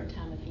at a certain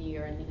time of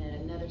year, and then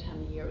at another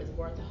time of year it was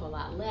worth a whole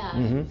lot less.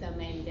 Mm-hmm. So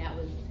maybe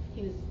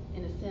he was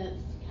in a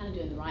sense kind of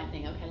doing the right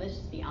thing. Okay, let's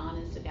just be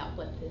honest about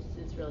what this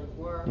is really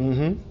worth.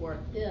 Mm-hmm. It's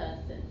worth this,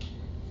 and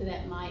so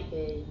that might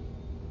be.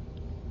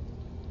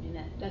 I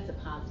mean, that's a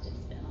positive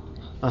spin on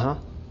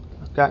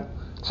Okay.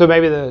 So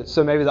maybe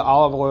the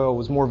olive oil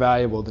was more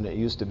valuable than it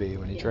used to be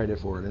when he traded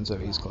for it, and so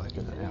he's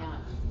collecting it. Yeah.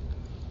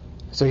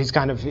 So he's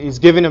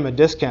giving him a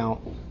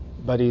discount,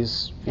 but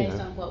he's based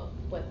on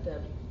what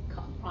the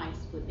price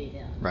would be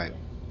then. Right.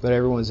 But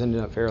everyone's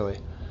ended up fairly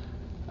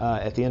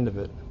at the end of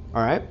it.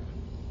 All right.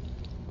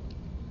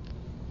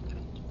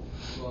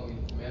 Well, I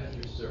mean, the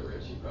manager's so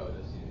rich, he probably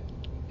doesn't even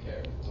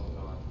care what's going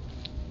on.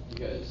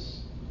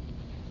 Because,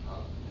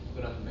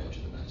 but not the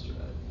manager, the master,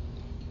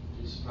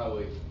 he's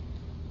probably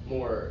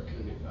more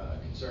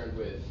concerned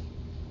with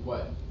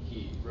what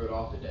he wrote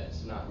off the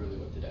debts, not really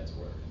what the debts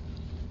were.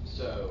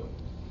 So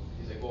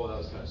he's like, well, that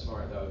was kind of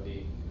smart. That would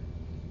be,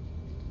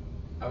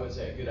 I wouldn't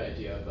say a good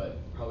idea, but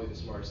probably the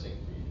smartest thing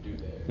for you to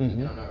do there.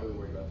 Mm-hmm. And I'm not really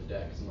worried about the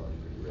debt because I'm already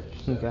pretty rich.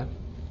 So. Okay.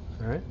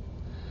 All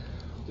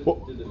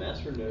right. Did the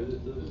master know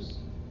that the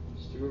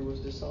steward was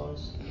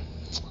dishonest?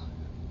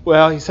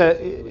 Well, he said.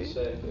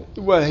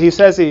 Well, he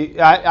says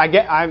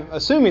I'm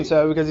assuming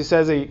so because he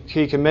says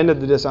he commended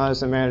the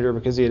dishonest manager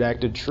because he had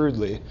acted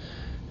shrewdly,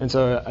 and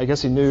so I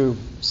guess he knew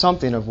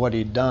something of what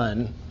he'd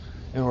done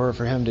in order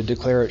for him to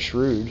declare it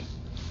shrewd.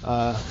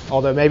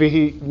 Although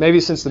maybe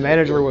since the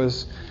manager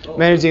was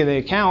managing the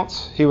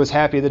accounts, he was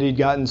happy that he'd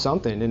gotten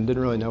something and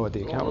didn't really know what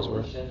the account was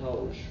worth. I don't understand how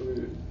it was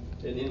shrewd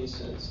in any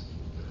sense,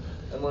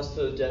 unless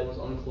the debt was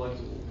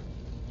uncollectible.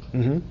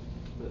 Mm-hmm.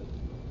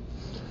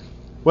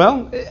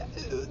 Well,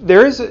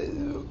 there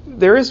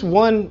is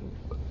one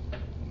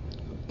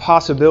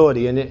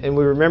possibility, and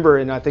we remember,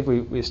 and I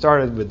think we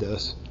started with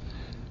this,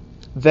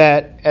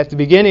 that at the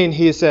beginning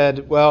he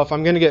said, well, if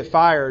I'm going to get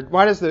fired,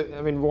 why does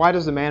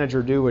the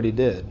manager do what he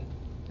did?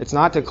 It's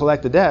not to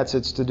collect the debts,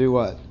 it's to do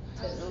what?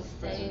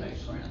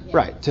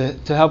 Right,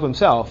 to help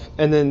himself.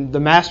 And then the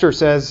master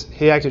says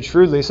he acted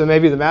shrewdly, so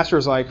maybe the master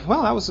is like,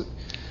 well, that was a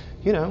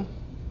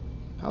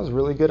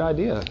really good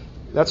idea.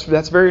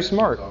 That's very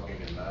smart.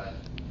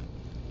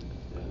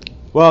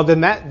 Well,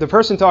 the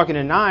person talking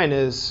in 9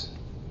 is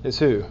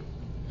who?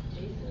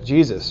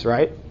 Jesus,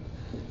 right?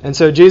 And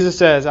so Jesus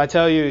says, I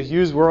tell you,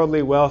 use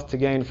worldly wealth to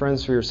gain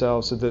friends for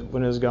yourselves so that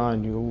when it is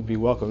gone, you will be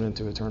welcomed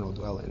into eternal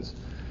dwellings.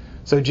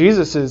 So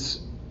Jesus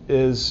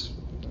is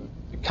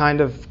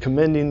kind of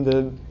commending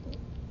the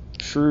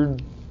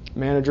shrewd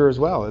manager as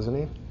well, isn't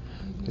he?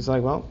 He's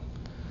like, well,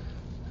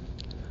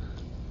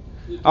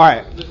 all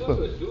right. There's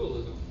also a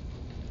dualism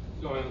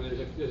going on.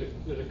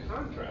 There's a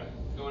contract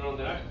going on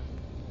that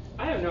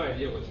I have no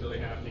idea what's really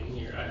happening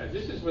here.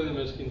 This is one of the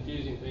most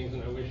confusing things,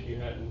 and I wish you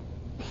hadn't.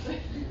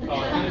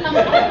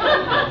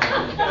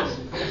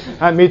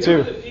 Me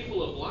too. The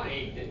people of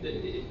light,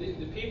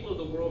 the people of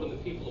the world and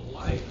the people of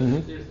light,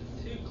 mm-hmm. There's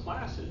two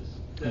classes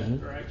that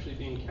mm-hmm. are actually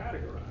being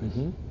categorized.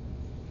 Mm-hmm.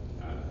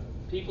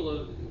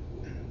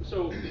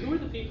 So who are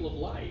the people of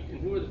light and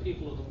who are the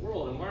people of the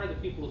world, and why are the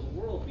people of the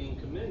world being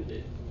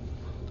commended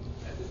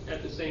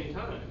at the same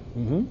time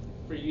mm-hmm.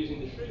 for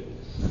using the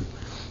shrewdness?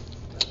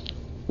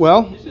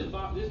 Well, this is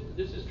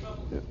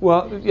trouble.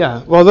 Well,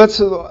 yeah. Well, let's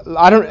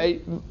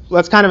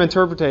kind of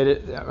interpret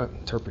it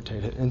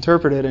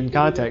in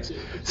context.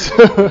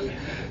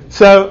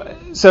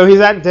 So he's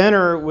at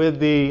dinner with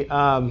the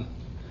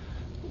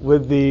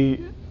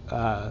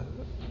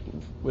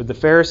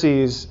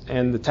Pharisees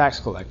and the tax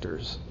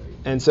collectors,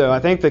 and so I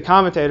think the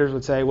commentators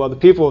would say, well, the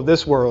people of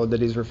this world that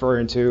he's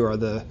referring to are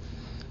the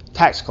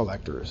tax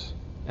collectors,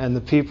 and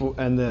the people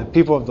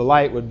of the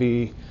light would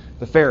be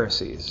the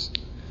Pharisees.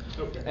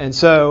 Okay. And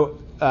so,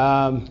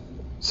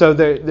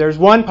 there's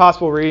one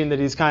possible reading that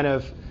he's kind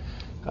of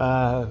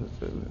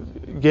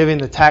giving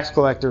the tax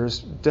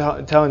collectors,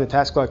 telling the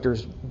tax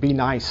collectors, be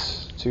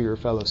nice to your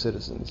fellow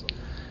citizens,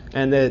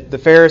 and that the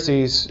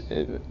Pharisees,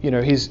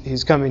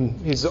 he's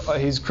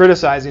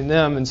criticizing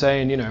them and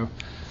saying,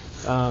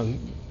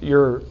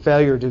 your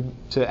failure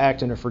to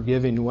act in a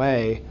forgiving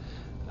way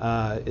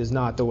is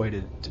not the way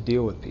to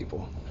deal with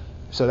people.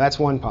 So that's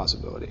one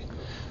possibility.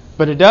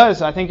 But it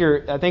does. I think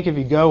if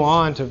you go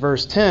on to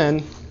verse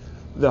 10,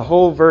 the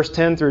whole verse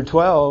 10 through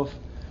 12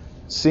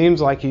 seems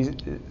like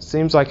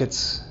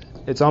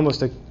it's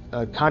almost a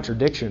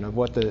contradiction of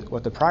what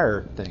the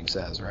prior thing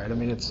says, right? I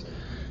mean,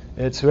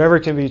 it's whoever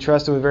can be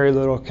trusted with very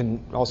little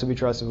can also be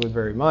trusted with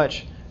very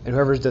much, and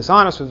whoever is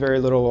dishonest with very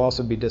little will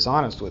also be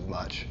dishonest with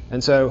much.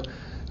 And so,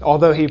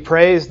 although he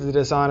praised the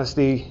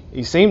dishonesty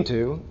he seemed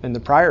to in the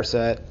prior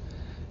set,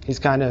 he's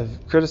kind of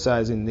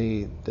criticizing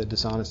the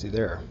dishonesty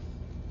there.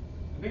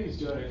 I think he's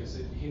doing it because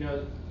he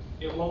knows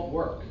it won't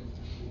work.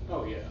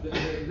 Oh yeah.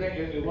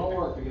 It won't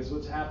work because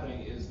what's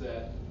happening is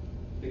that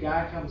the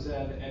guy comes in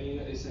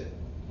and he said,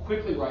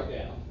 quickly write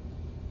down,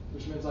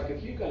 which means like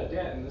if you've got a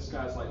debt and this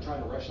guy's like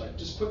trying to rush, like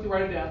just quickly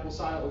write it down. We'll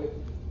sign it. We'll get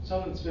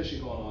something's fishy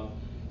going on.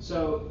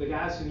 So the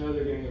guys who know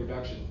they're getting the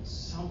reduction,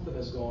 something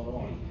is going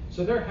on.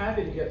 So they're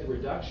happy to get the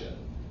reduction,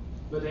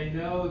 but they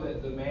know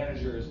that the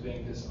manager is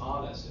being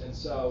dishonest, and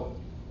so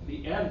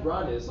the end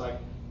run is like,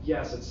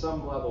 yes, at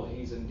some level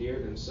he's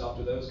endeared himself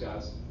to those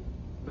guys,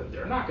 but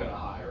they're not going to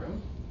hire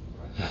him.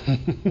 Right?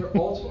 They're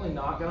ultimately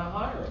not going to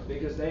hire him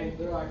because they're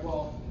like,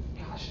 well,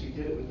 gosh, we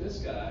did it with this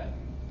guy.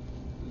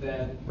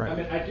 then Right. I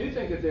mean, I do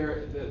think that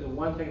the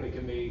one thing that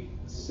can be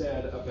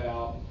said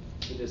about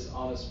the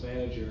dishonest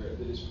manager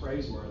that is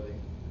praiseworthy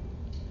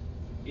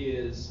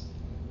is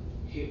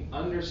he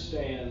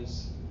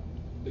understands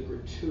the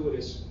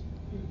gratuitous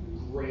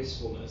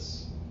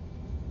gracefulness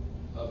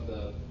of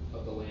the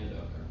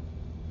landowner.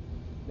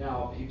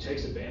 Now he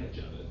takes advantage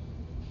of it.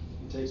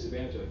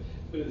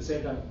 But at the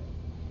same time,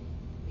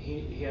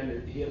 he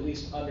at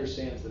least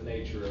understands the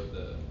nature of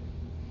the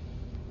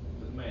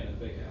man in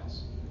the big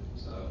house.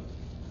 So.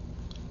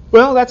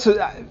 Well, it's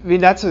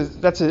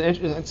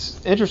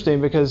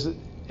interesting because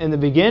in the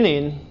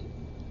beginning,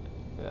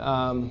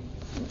 the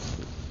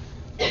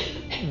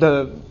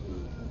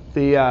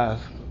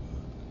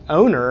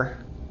owner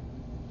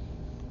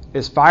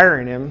is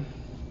firing him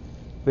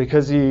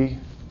because he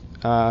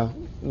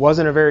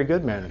wasn't a very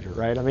good manager,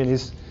 right? I mean,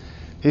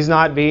 he's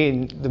not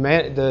being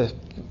the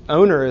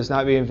owner is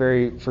not being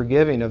very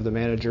forgiving of the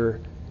manager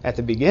at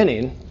the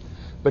beginning,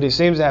 but he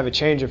seems to have a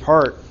change of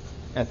heart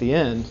at the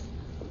end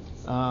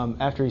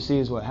after he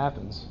sees what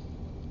happens.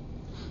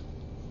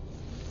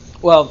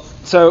 Well,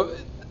 so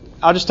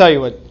I'll just tell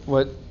you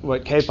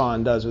what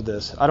Capon does with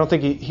this. I don't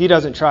think he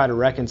doesn't try to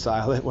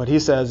reconcile it. What he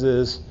says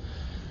is,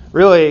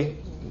 really,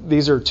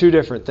 these are two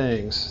different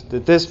things,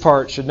 that this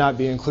part should not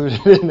be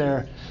included in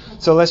there.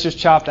 So let's just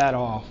chop that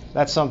off.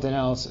 That's something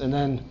else. And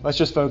then let's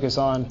just focus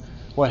on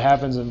what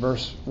happens in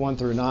verse 1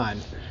 through 9.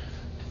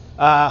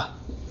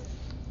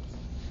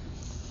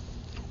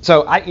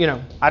 So I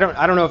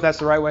don't know if that's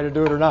the right way to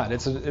do it or not.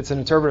 It's an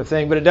interpretive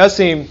thing, but it does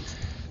seem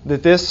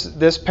that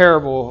this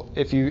parable,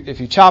 if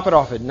you chop it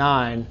off at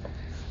 9,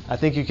 I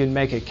think you can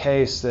make a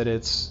case that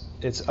it's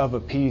of a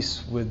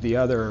piece with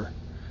the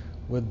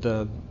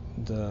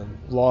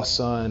lost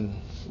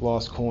son,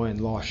 lost coin,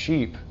 lost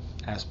sheep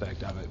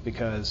aspect of it,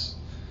 because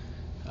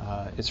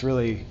it's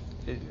really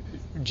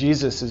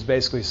Jesus is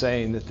basically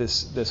saying that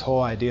this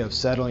whole idea of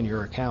settling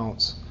your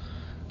accounts,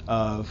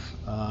 of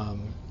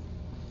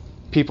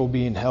people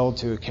being held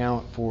to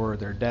account for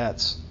their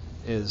debts,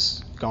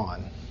 is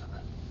gone.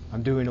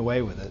 I'm doing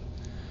away with it.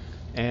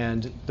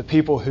 And the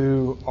people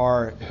who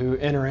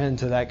enter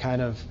into that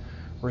kind of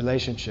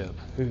relationship,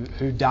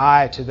 who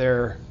die to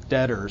their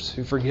debtors,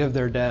 who forgive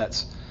their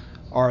debts,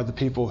 are the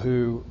people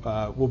who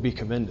will be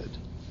commended.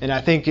 And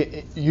I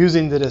think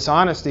using the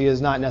dishonesty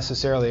is not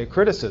necessarily a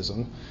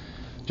criticism,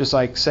 just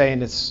like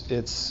saying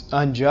it's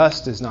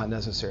unjust is not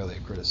necessarily a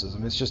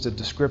criticism. It's just a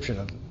description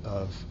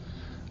of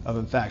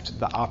in fact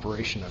the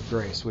operation of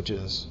grace, which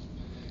is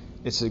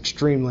it's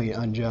extremely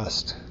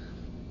unjust.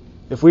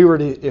 If we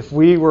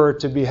were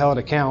to be held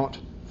account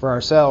for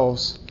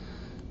ourselves,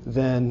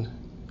 then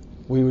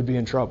we would be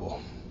in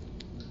trouble.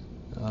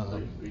 Are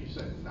you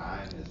saying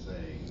 9 is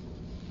saying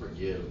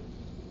forgive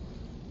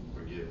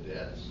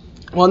debts?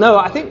 Well, no,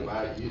 I think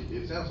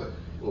it sounds like,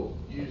 well,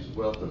 use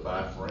wealth to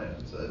buy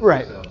friends. That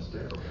right. sounds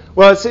terrible.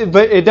 Well,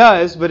 it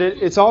does, but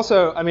it's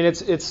also, I mean,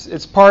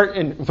 it's part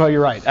in. Well,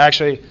 you're right,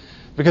 actually,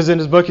 because in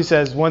his book he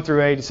says 1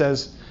 through 8. He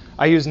says,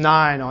 I use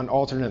 9 on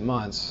alternate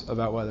months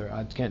about whether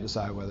I can't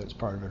decide whether it's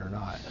part of it or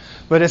not.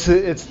 But it's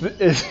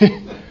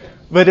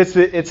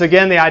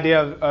again the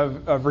idea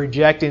of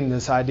rejecting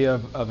this idea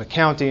of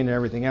accounting and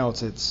everything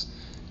else. It's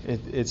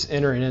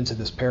entering into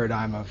this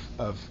paradigm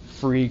of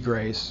free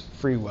grace,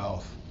 free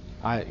wealth.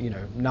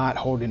 Not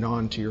holding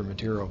on to your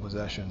material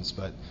possessions,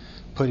 but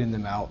putting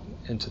them out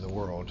into the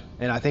world.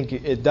 And I think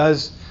it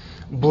does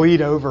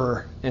bleed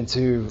over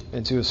into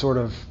a sort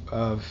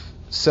of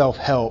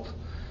self-help,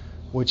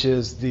 which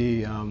is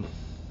it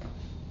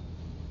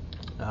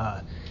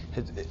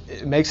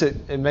makes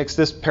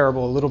this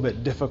parable a little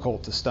bit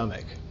difficult to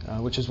stomach,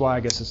 which is why I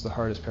guess it's the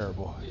hardest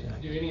parable. Yeah.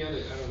 Do any other?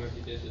 I don't know if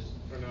you did this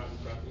or not in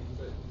prepping,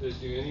 but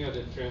do any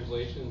other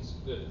translations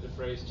the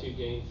phrase "to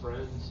gain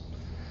friends"?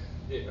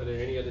 Are there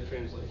any other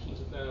translations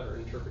of that or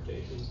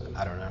interpretations?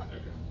 I don't know.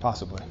 Okay.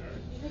 Possibly.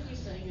 You think he's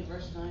saying in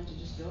verse 9 to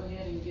just go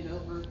ahead and get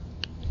over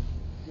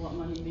what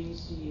money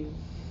means to you,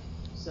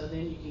 so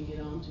then you can get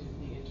on to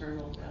the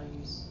eternal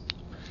values.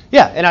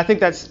 Yeah, and I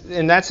think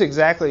that's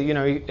exactly,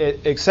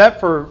 except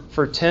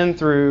for 10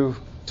 through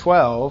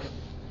 12,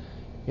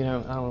 I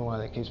don't know why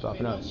that keeps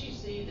popping up. Once you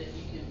see that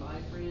you can buy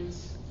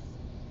friends,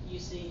 you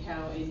see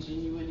how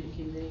ingenuine it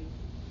can be.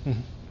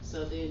 Mm-hmm.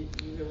 So then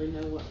you really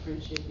know what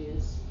friendship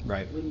is.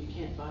 Right. When you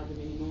can't buy them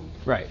anymore.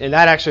 Right, and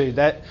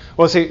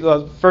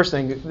first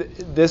thing,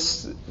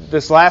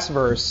 this last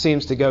verse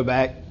seems to go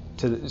back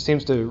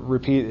seems to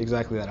repeat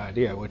exactly that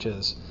idea, which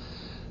is,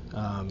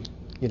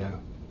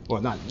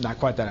 well, not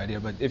quite that idea,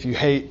 but if you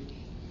hate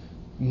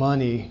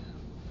money,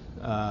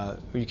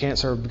 you can't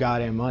serve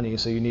God and money,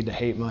 so you need to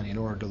hate money in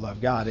order to love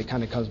God. It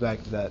kind of comes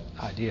back to that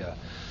idea.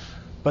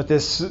 But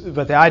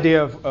the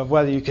idea of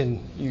whether you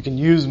can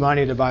use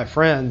money to buy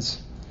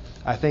friends,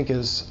 I think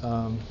is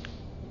a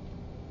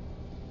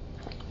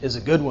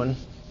good one,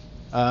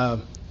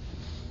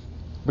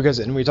 because,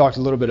 and we talked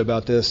a little bit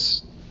about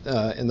this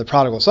in the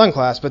prodigal son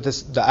class, but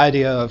the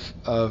idea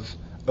of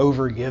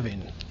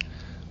overgiving,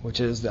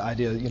 which is the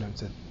idea, in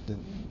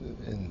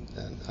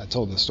I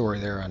told the story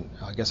there, and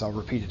I guess I'll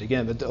repeat it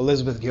again. But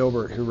Elizabeth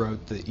Gilbert, who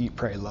wrote the Eat,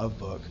 Pray, Love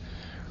book,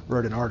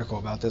 wrote an article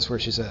about this where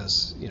she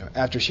says,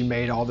 after she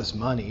made all this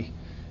money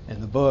in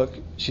the book,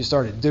 she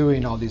started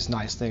doing all these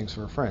nice things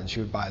for her friends. She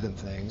would buy them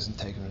things and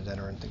take them to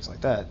dinner and things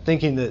like that,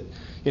 thinking that,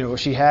 well,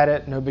 she had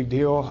it, no big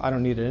deal, I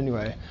don't need it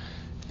anyway.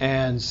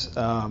 And,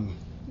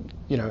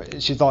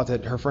 she thought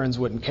that her friends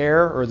wouldn't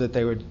care or that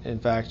they would, in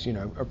fact,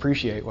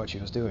 appreciate what she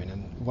was doing.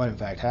 And what, in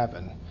fact,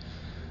 happened,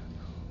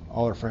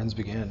 all her friends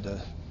began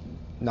to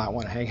not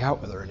want to hang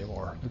out with her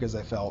anymore because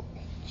they felt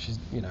she's,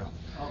 I'll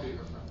be her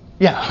friend.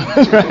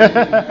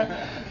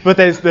 Yeah. But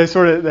they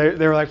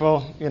were like,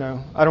 well,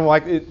 I don't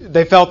like it.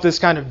 They felt this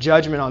kind of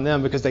judgment on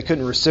them because they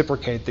couldn't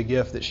reciprocate the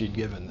gift that she'd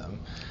given them.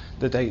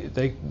 That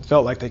they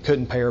felt like they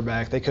couldn't pay her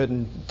back. They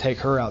couldn't take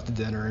her out to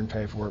dinner and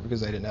pay for it because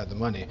they didn't have the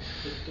money.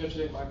 Don't you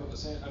think Michael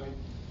was saying,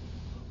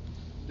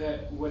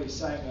 that what he's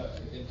saying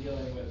in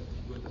dealing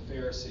with the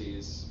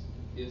Pharisees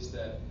is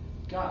that,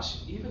 gosh,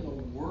 even the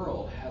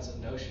world has a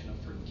notion of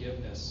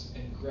forgiveness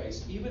and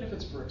grace, even if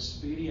it's for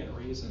expedient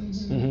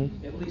reasons.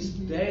 Mm-hmm. At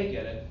least they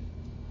get it,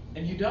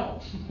 and you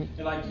don't.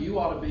 And you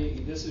ought to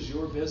be, this is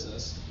your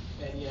business,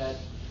 and yet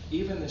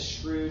even the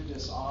shrewd,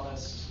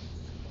 dishonest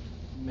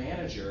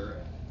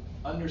manager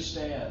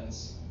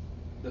understands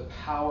the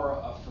power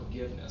of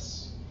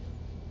forgiveness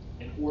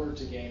in order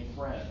to gain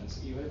friends,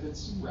 even if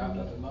it's wrapped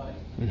up in money.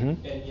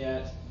 Mm-hmm. And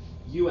yet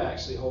you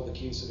actually hold the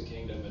keys to the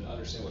kingdom and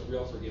understand what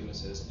real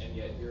forgiveness is, and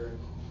yet you're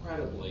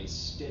incredibly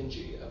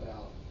stingy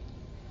about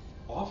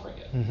offering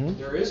it. Mm-hmm.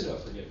 There is no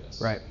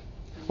forgiveness. Right.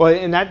 Well,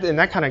 and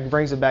that kind of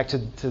brings it back to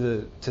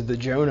the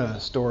Jonah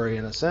story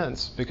in a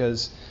sense,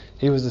 because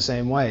he was the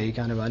same way. He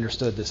kind of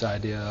understood this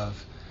idea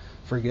of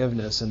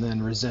forgiveness and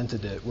then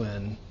resented it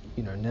when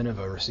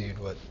Nineveh received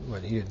what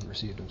he had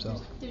received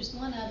himself. There's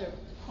one other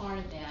part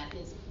of that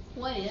is,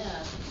 what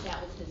if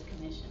that was his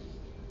commission?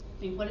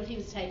 I mean, what if he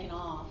was taken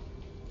off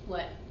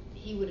what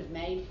he would have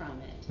made from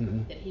it,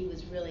 mm-hmm. that he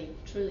was really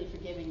truly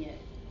forgiving it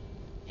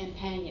and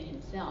paying it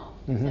himself,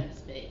 mm-hmm. so to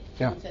speak.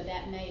 Yeah. And so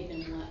that may have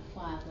been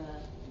why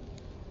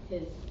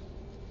his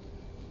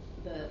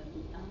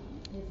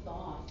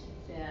boss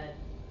had said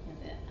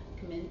that he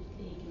commended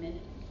him.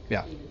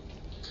 Yeah.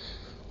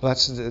 Well,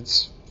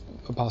 it's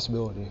a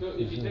possibility. So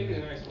if you take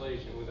it in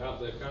isolation without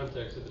the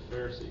context of the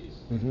Pharisees,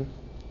 mm-hmm.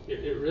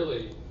 it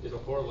really is a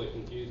horribly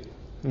confusing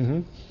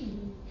mm-hmm.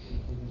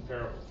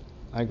 parable.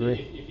 I agree.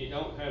 If you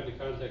don't have the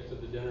context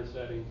of the dinner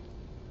setting,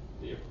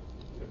 the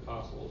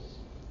apostles,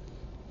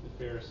 the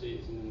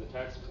Pharisees, and then the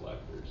tax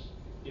collectors,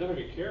 you don't have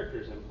your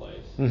characters in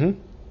place. Mm-hmm.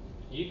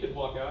 You could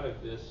walk out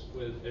of this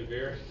with a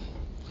very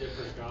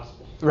different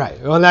gospel.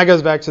 Right. Well, and that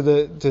goes back to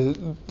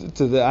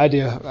the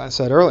idea I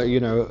said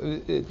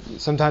earlier.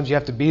 Sometimes you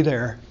have to be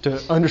there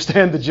to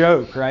understand the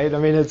joke, right? I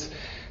mean,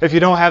 if you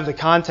don't have the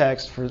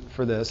context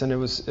for this, and it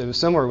was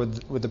similar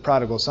with the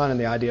prodigal son and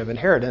the idea of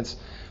inheritance.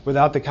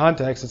 Without the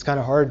context, it's kind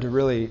of hard to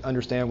really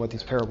understand what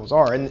these parables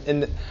are.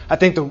 And I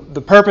think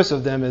the purpose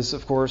of them is,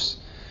 of course,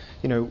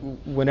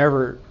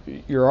 whenever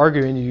you're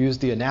arguing, you use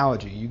the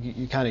analogy.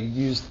 You kind of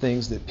use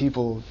things that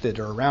people that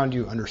are around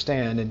you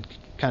understand and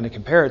kind of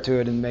compare it to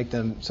it and make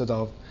them so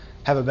they'll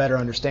have a better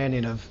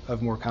understanding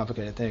of more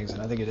complicated things.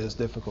 And I think it is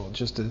difficult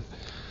just to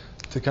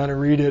kind of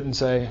read it and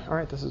say, all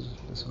right, this is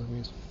what it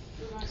means.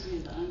 It reminds me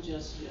of the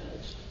unjust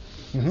judge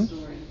mm-hmm.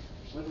 story,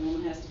 where the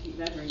woman has to keep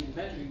badgering and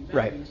badgering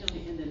right. until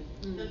and then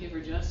he'll give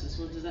her justice.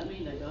 Well, does that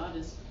mean that God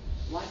is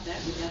like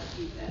that? We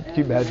have to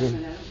keep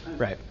badgering.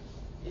 Right.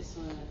 It's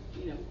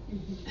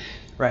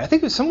Right. I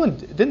think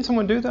didn't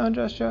someone do the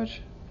unjust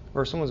judge,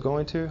 or someone's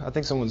going to? I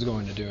think someone's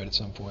going to do it at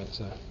some point.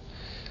 So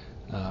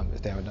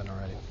if they haven't done it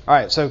already. All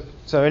right. So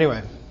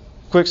anyway,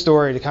 quick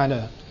story to kind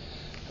of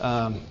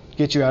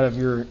get you out of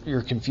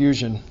your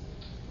confusion.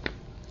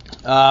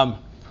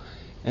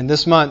 In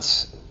this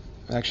month's,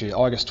 actually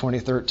August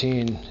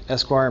 2013,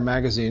 Esquire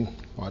magazine.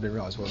 Well, I didn't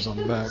realize what was on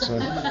the back. So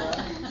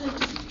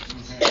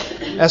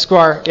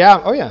Esquire.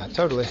 Yeah. Oh yeah.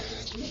 Totally.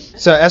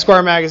 So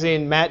Esquire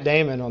magazine, Matt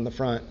Damon on the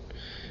front,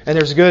 and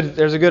there's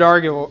a good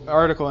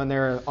article in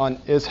there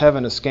on Is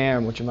Heaven a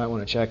Scam, which you might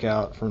want to check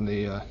out from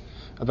the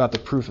about the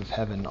Proof of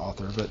Heaven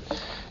author. But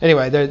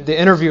anyway, the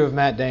interview of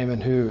Matt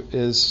Damon, who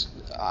is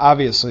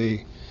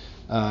obviously,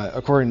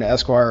 according to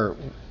Esquire,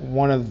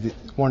 one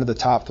of the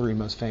top 3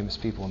 most famous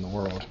people in the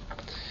world.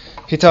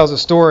 He tells a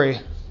story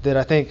that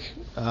I think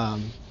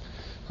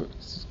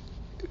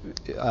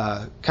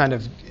kind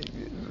of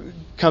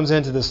comes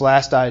into this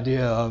last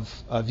idea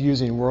of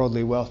using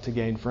worldly wealth to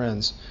gain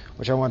friends,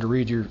 which I wanted to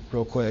read you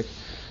real quick,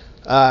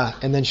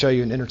 and then show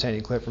you an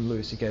entertaining clip from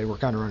Louis C.K. We're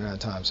kind of running out of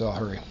time, so I'll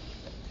hurry.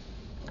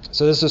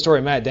 So this is a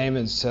story Matt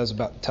Damon tells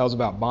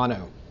about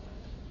Bono.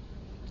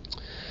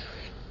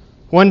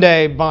 One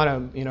day,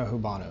 Bono, you know who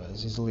Bono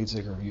is. He's the lead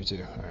singer of U2.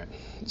 All right.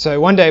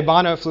 So one day,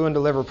 Bono flew into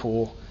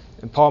Liverpool,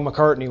 and Paul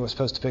McCartney was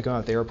supposed to pick him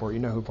up at the airport.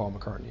 You know who Paul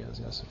McCartney is,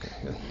 yes? Okay,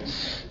 good.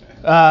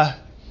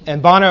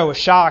 And Bono was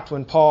shocked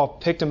when Paul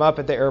picked him up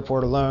at the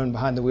airport alone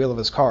behind the wheel of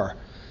his car.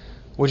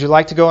 Would you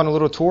like to go on a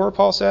little tour,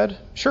 Paul said.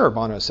 Sure,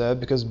 Bono said,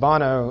 because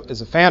Bono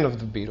is a fan of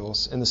the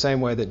Beatles in the same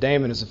way that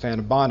Damon is a fan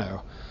of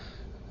Bono.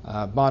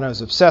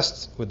 Bono's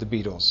obsessed with the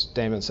Beatles,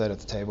 Damon said at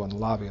the table in the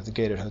lobby of the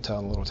gated hotel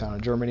in a little town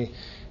in Germany.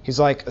 He's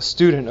like a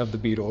student of the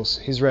Beatles.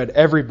 He's read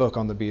every book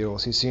on the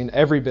Beatles. He's seen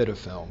every bit of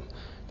film.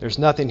 There's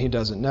nothing he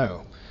doesn't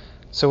know.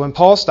 So when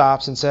Paul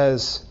stops and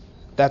says,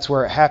 that's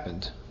where it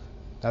happened,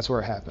 that's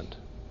where it happened,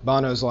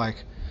 Bono's like,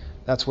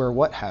 that's where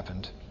what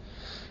happened?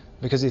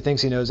 Because he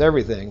thinks he knows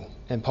everything.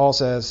 And Paul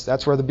says,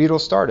 that's where the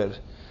Beatles started.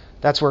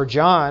 That's where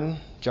John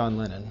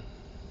Lennon,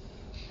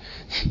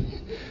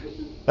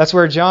 that's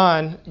where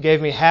John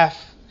gave me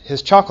half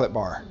his chocolate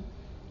bar.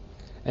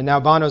 And now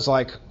Bono's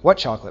like, what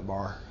chocolate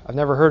bar? I've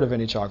never heard of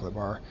any chocolate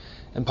bar.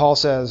 And Paul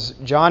says,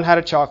 John had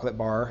a chocolate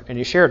bar, and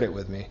he shared it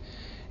with me.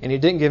 And he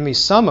didn't give me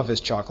some of his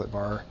chocolate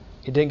bar.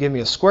 He didn't give me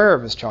a square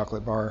of his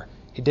chocolate bar.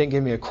 He didn't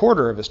give me a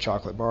quarter of his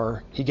chocolate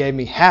bar. He gave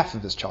me half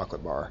of his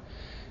chocolate bar.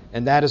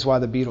 And that is why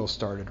the Beatles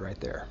started right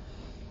there.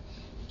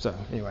 So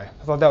anyway,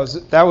 I thought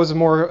that was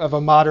more of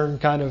a modern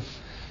kind of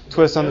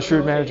twist on the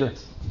shrewd manager.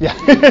 Yeah.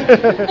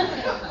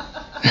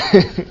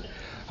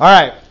 All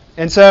right.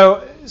 And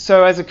so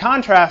as a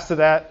contrast to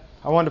that,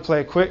 I wanted to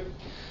play a quick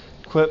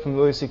clip from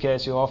Louis C.K.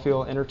 so you'll all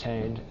feel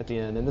entertained at the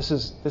end. And this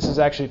is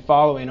actually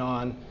following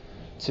on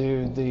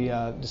to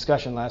the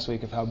discussion last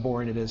week of how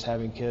boring it is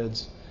having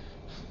kids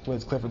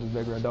with Clifford the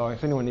Big Red Dog.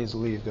 If anyone needs to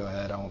leave, go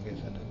ahead. I won't be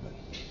offended.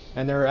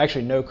 And there are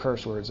actually no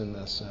curse words in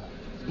this. So.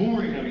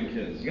 Boring having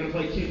kids. You gotta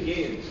play kid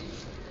games.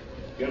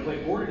 You gotta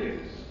play board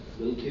games.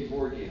 Little kid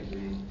board games,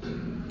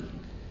 man.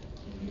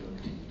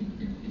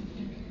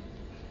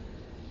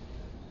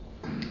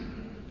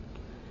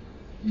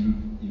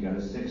 You got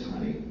a 6,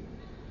 honey.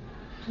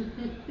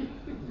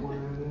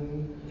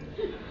 1,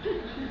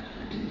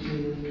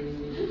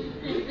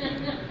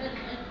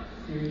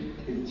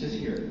 2. Just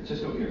here.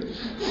 Just go here.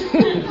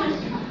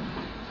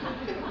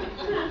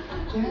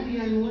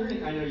 Daddy, I'm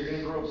learning. I know you're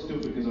gonna grow up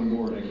stupid because I'm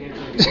bored. I can't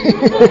take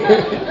it. I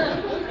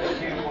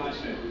can't watch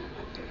it.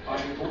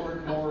 I'm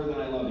bored more than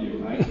I love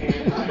you. I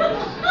can't.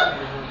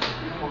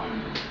 Come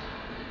on.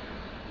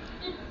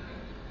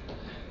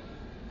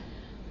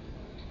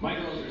 My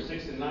girls are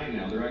 6 and 9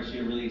 now. They're actually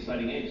a really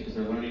exciting age because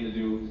they're learning to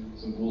do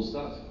some cool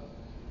stuff.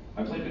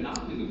 I play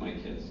Monopoly with my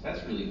kids.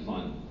 That's really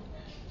fun.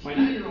 My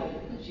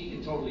 9-year-old, she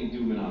can totally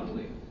do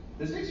Monopoly.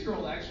 The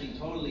 6-year-old actually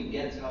totally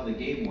gets how the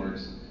game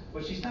works,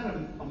 but she's not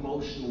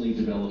emotionally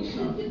developed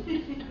enough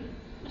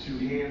to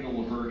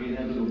handle her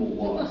inevitable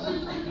loss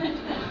in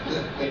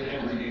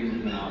every game of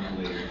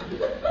Monopoly.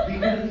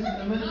 Because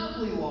a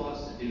Monopoly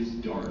loss is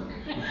dark.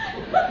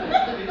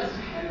 It's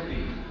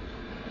heavy.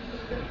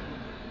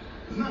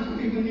 It's not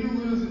like when you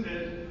lose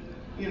at,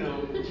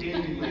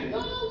 Candyland.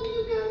 Oh,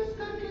 you got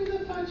stuck in the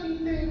fudgy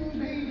thing,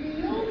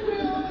 baby. Oh,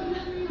 well,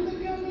 the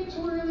gummy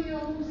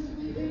twirlios,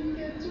 we didn't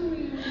get to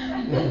eat.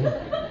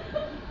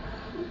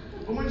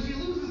 But when she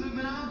loses at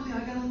Monopoly,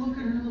 I gotta look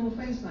at her little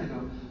face and I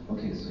go,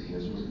 okay, so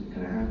here's what's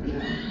gonna happen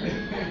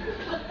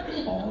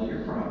now. All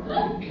your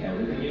property,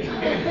 everything you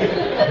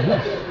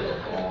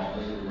have, all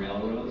the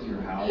railroads,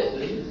 your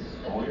houses,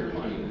 all your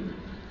money,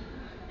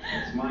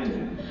 that's mine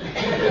now.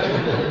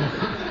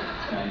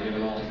 Gotta give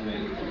it all to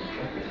me.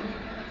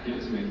 Give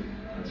it to me.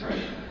 That's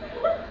right.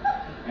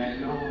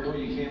 And no,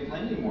 you can't play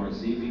anymore,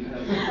 see,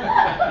 because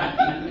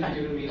even if you're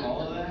giving me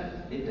all of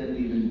that, it doesn't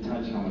even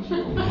touch how much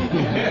you owe me.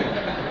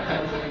 It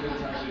doesn't even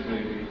touch it,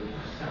 baby.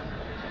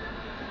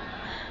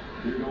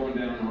 You're going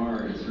down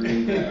hard. It's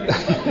really bad.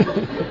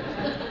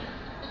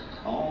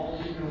 All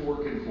you've been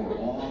working for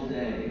all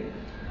day,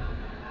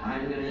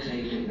 I'm going to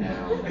take it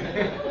now,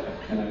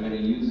 and I'm going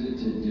to use it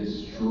to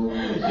destroy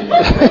it. And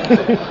I'm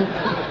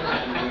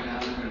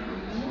going to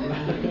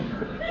ruin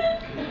her.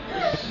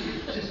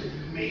 She's just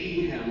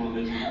mayhem on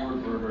this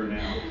board for her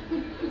now.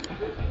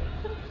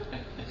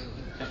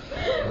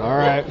 All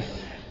right.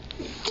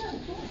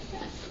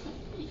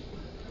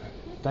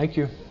 Thank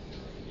you.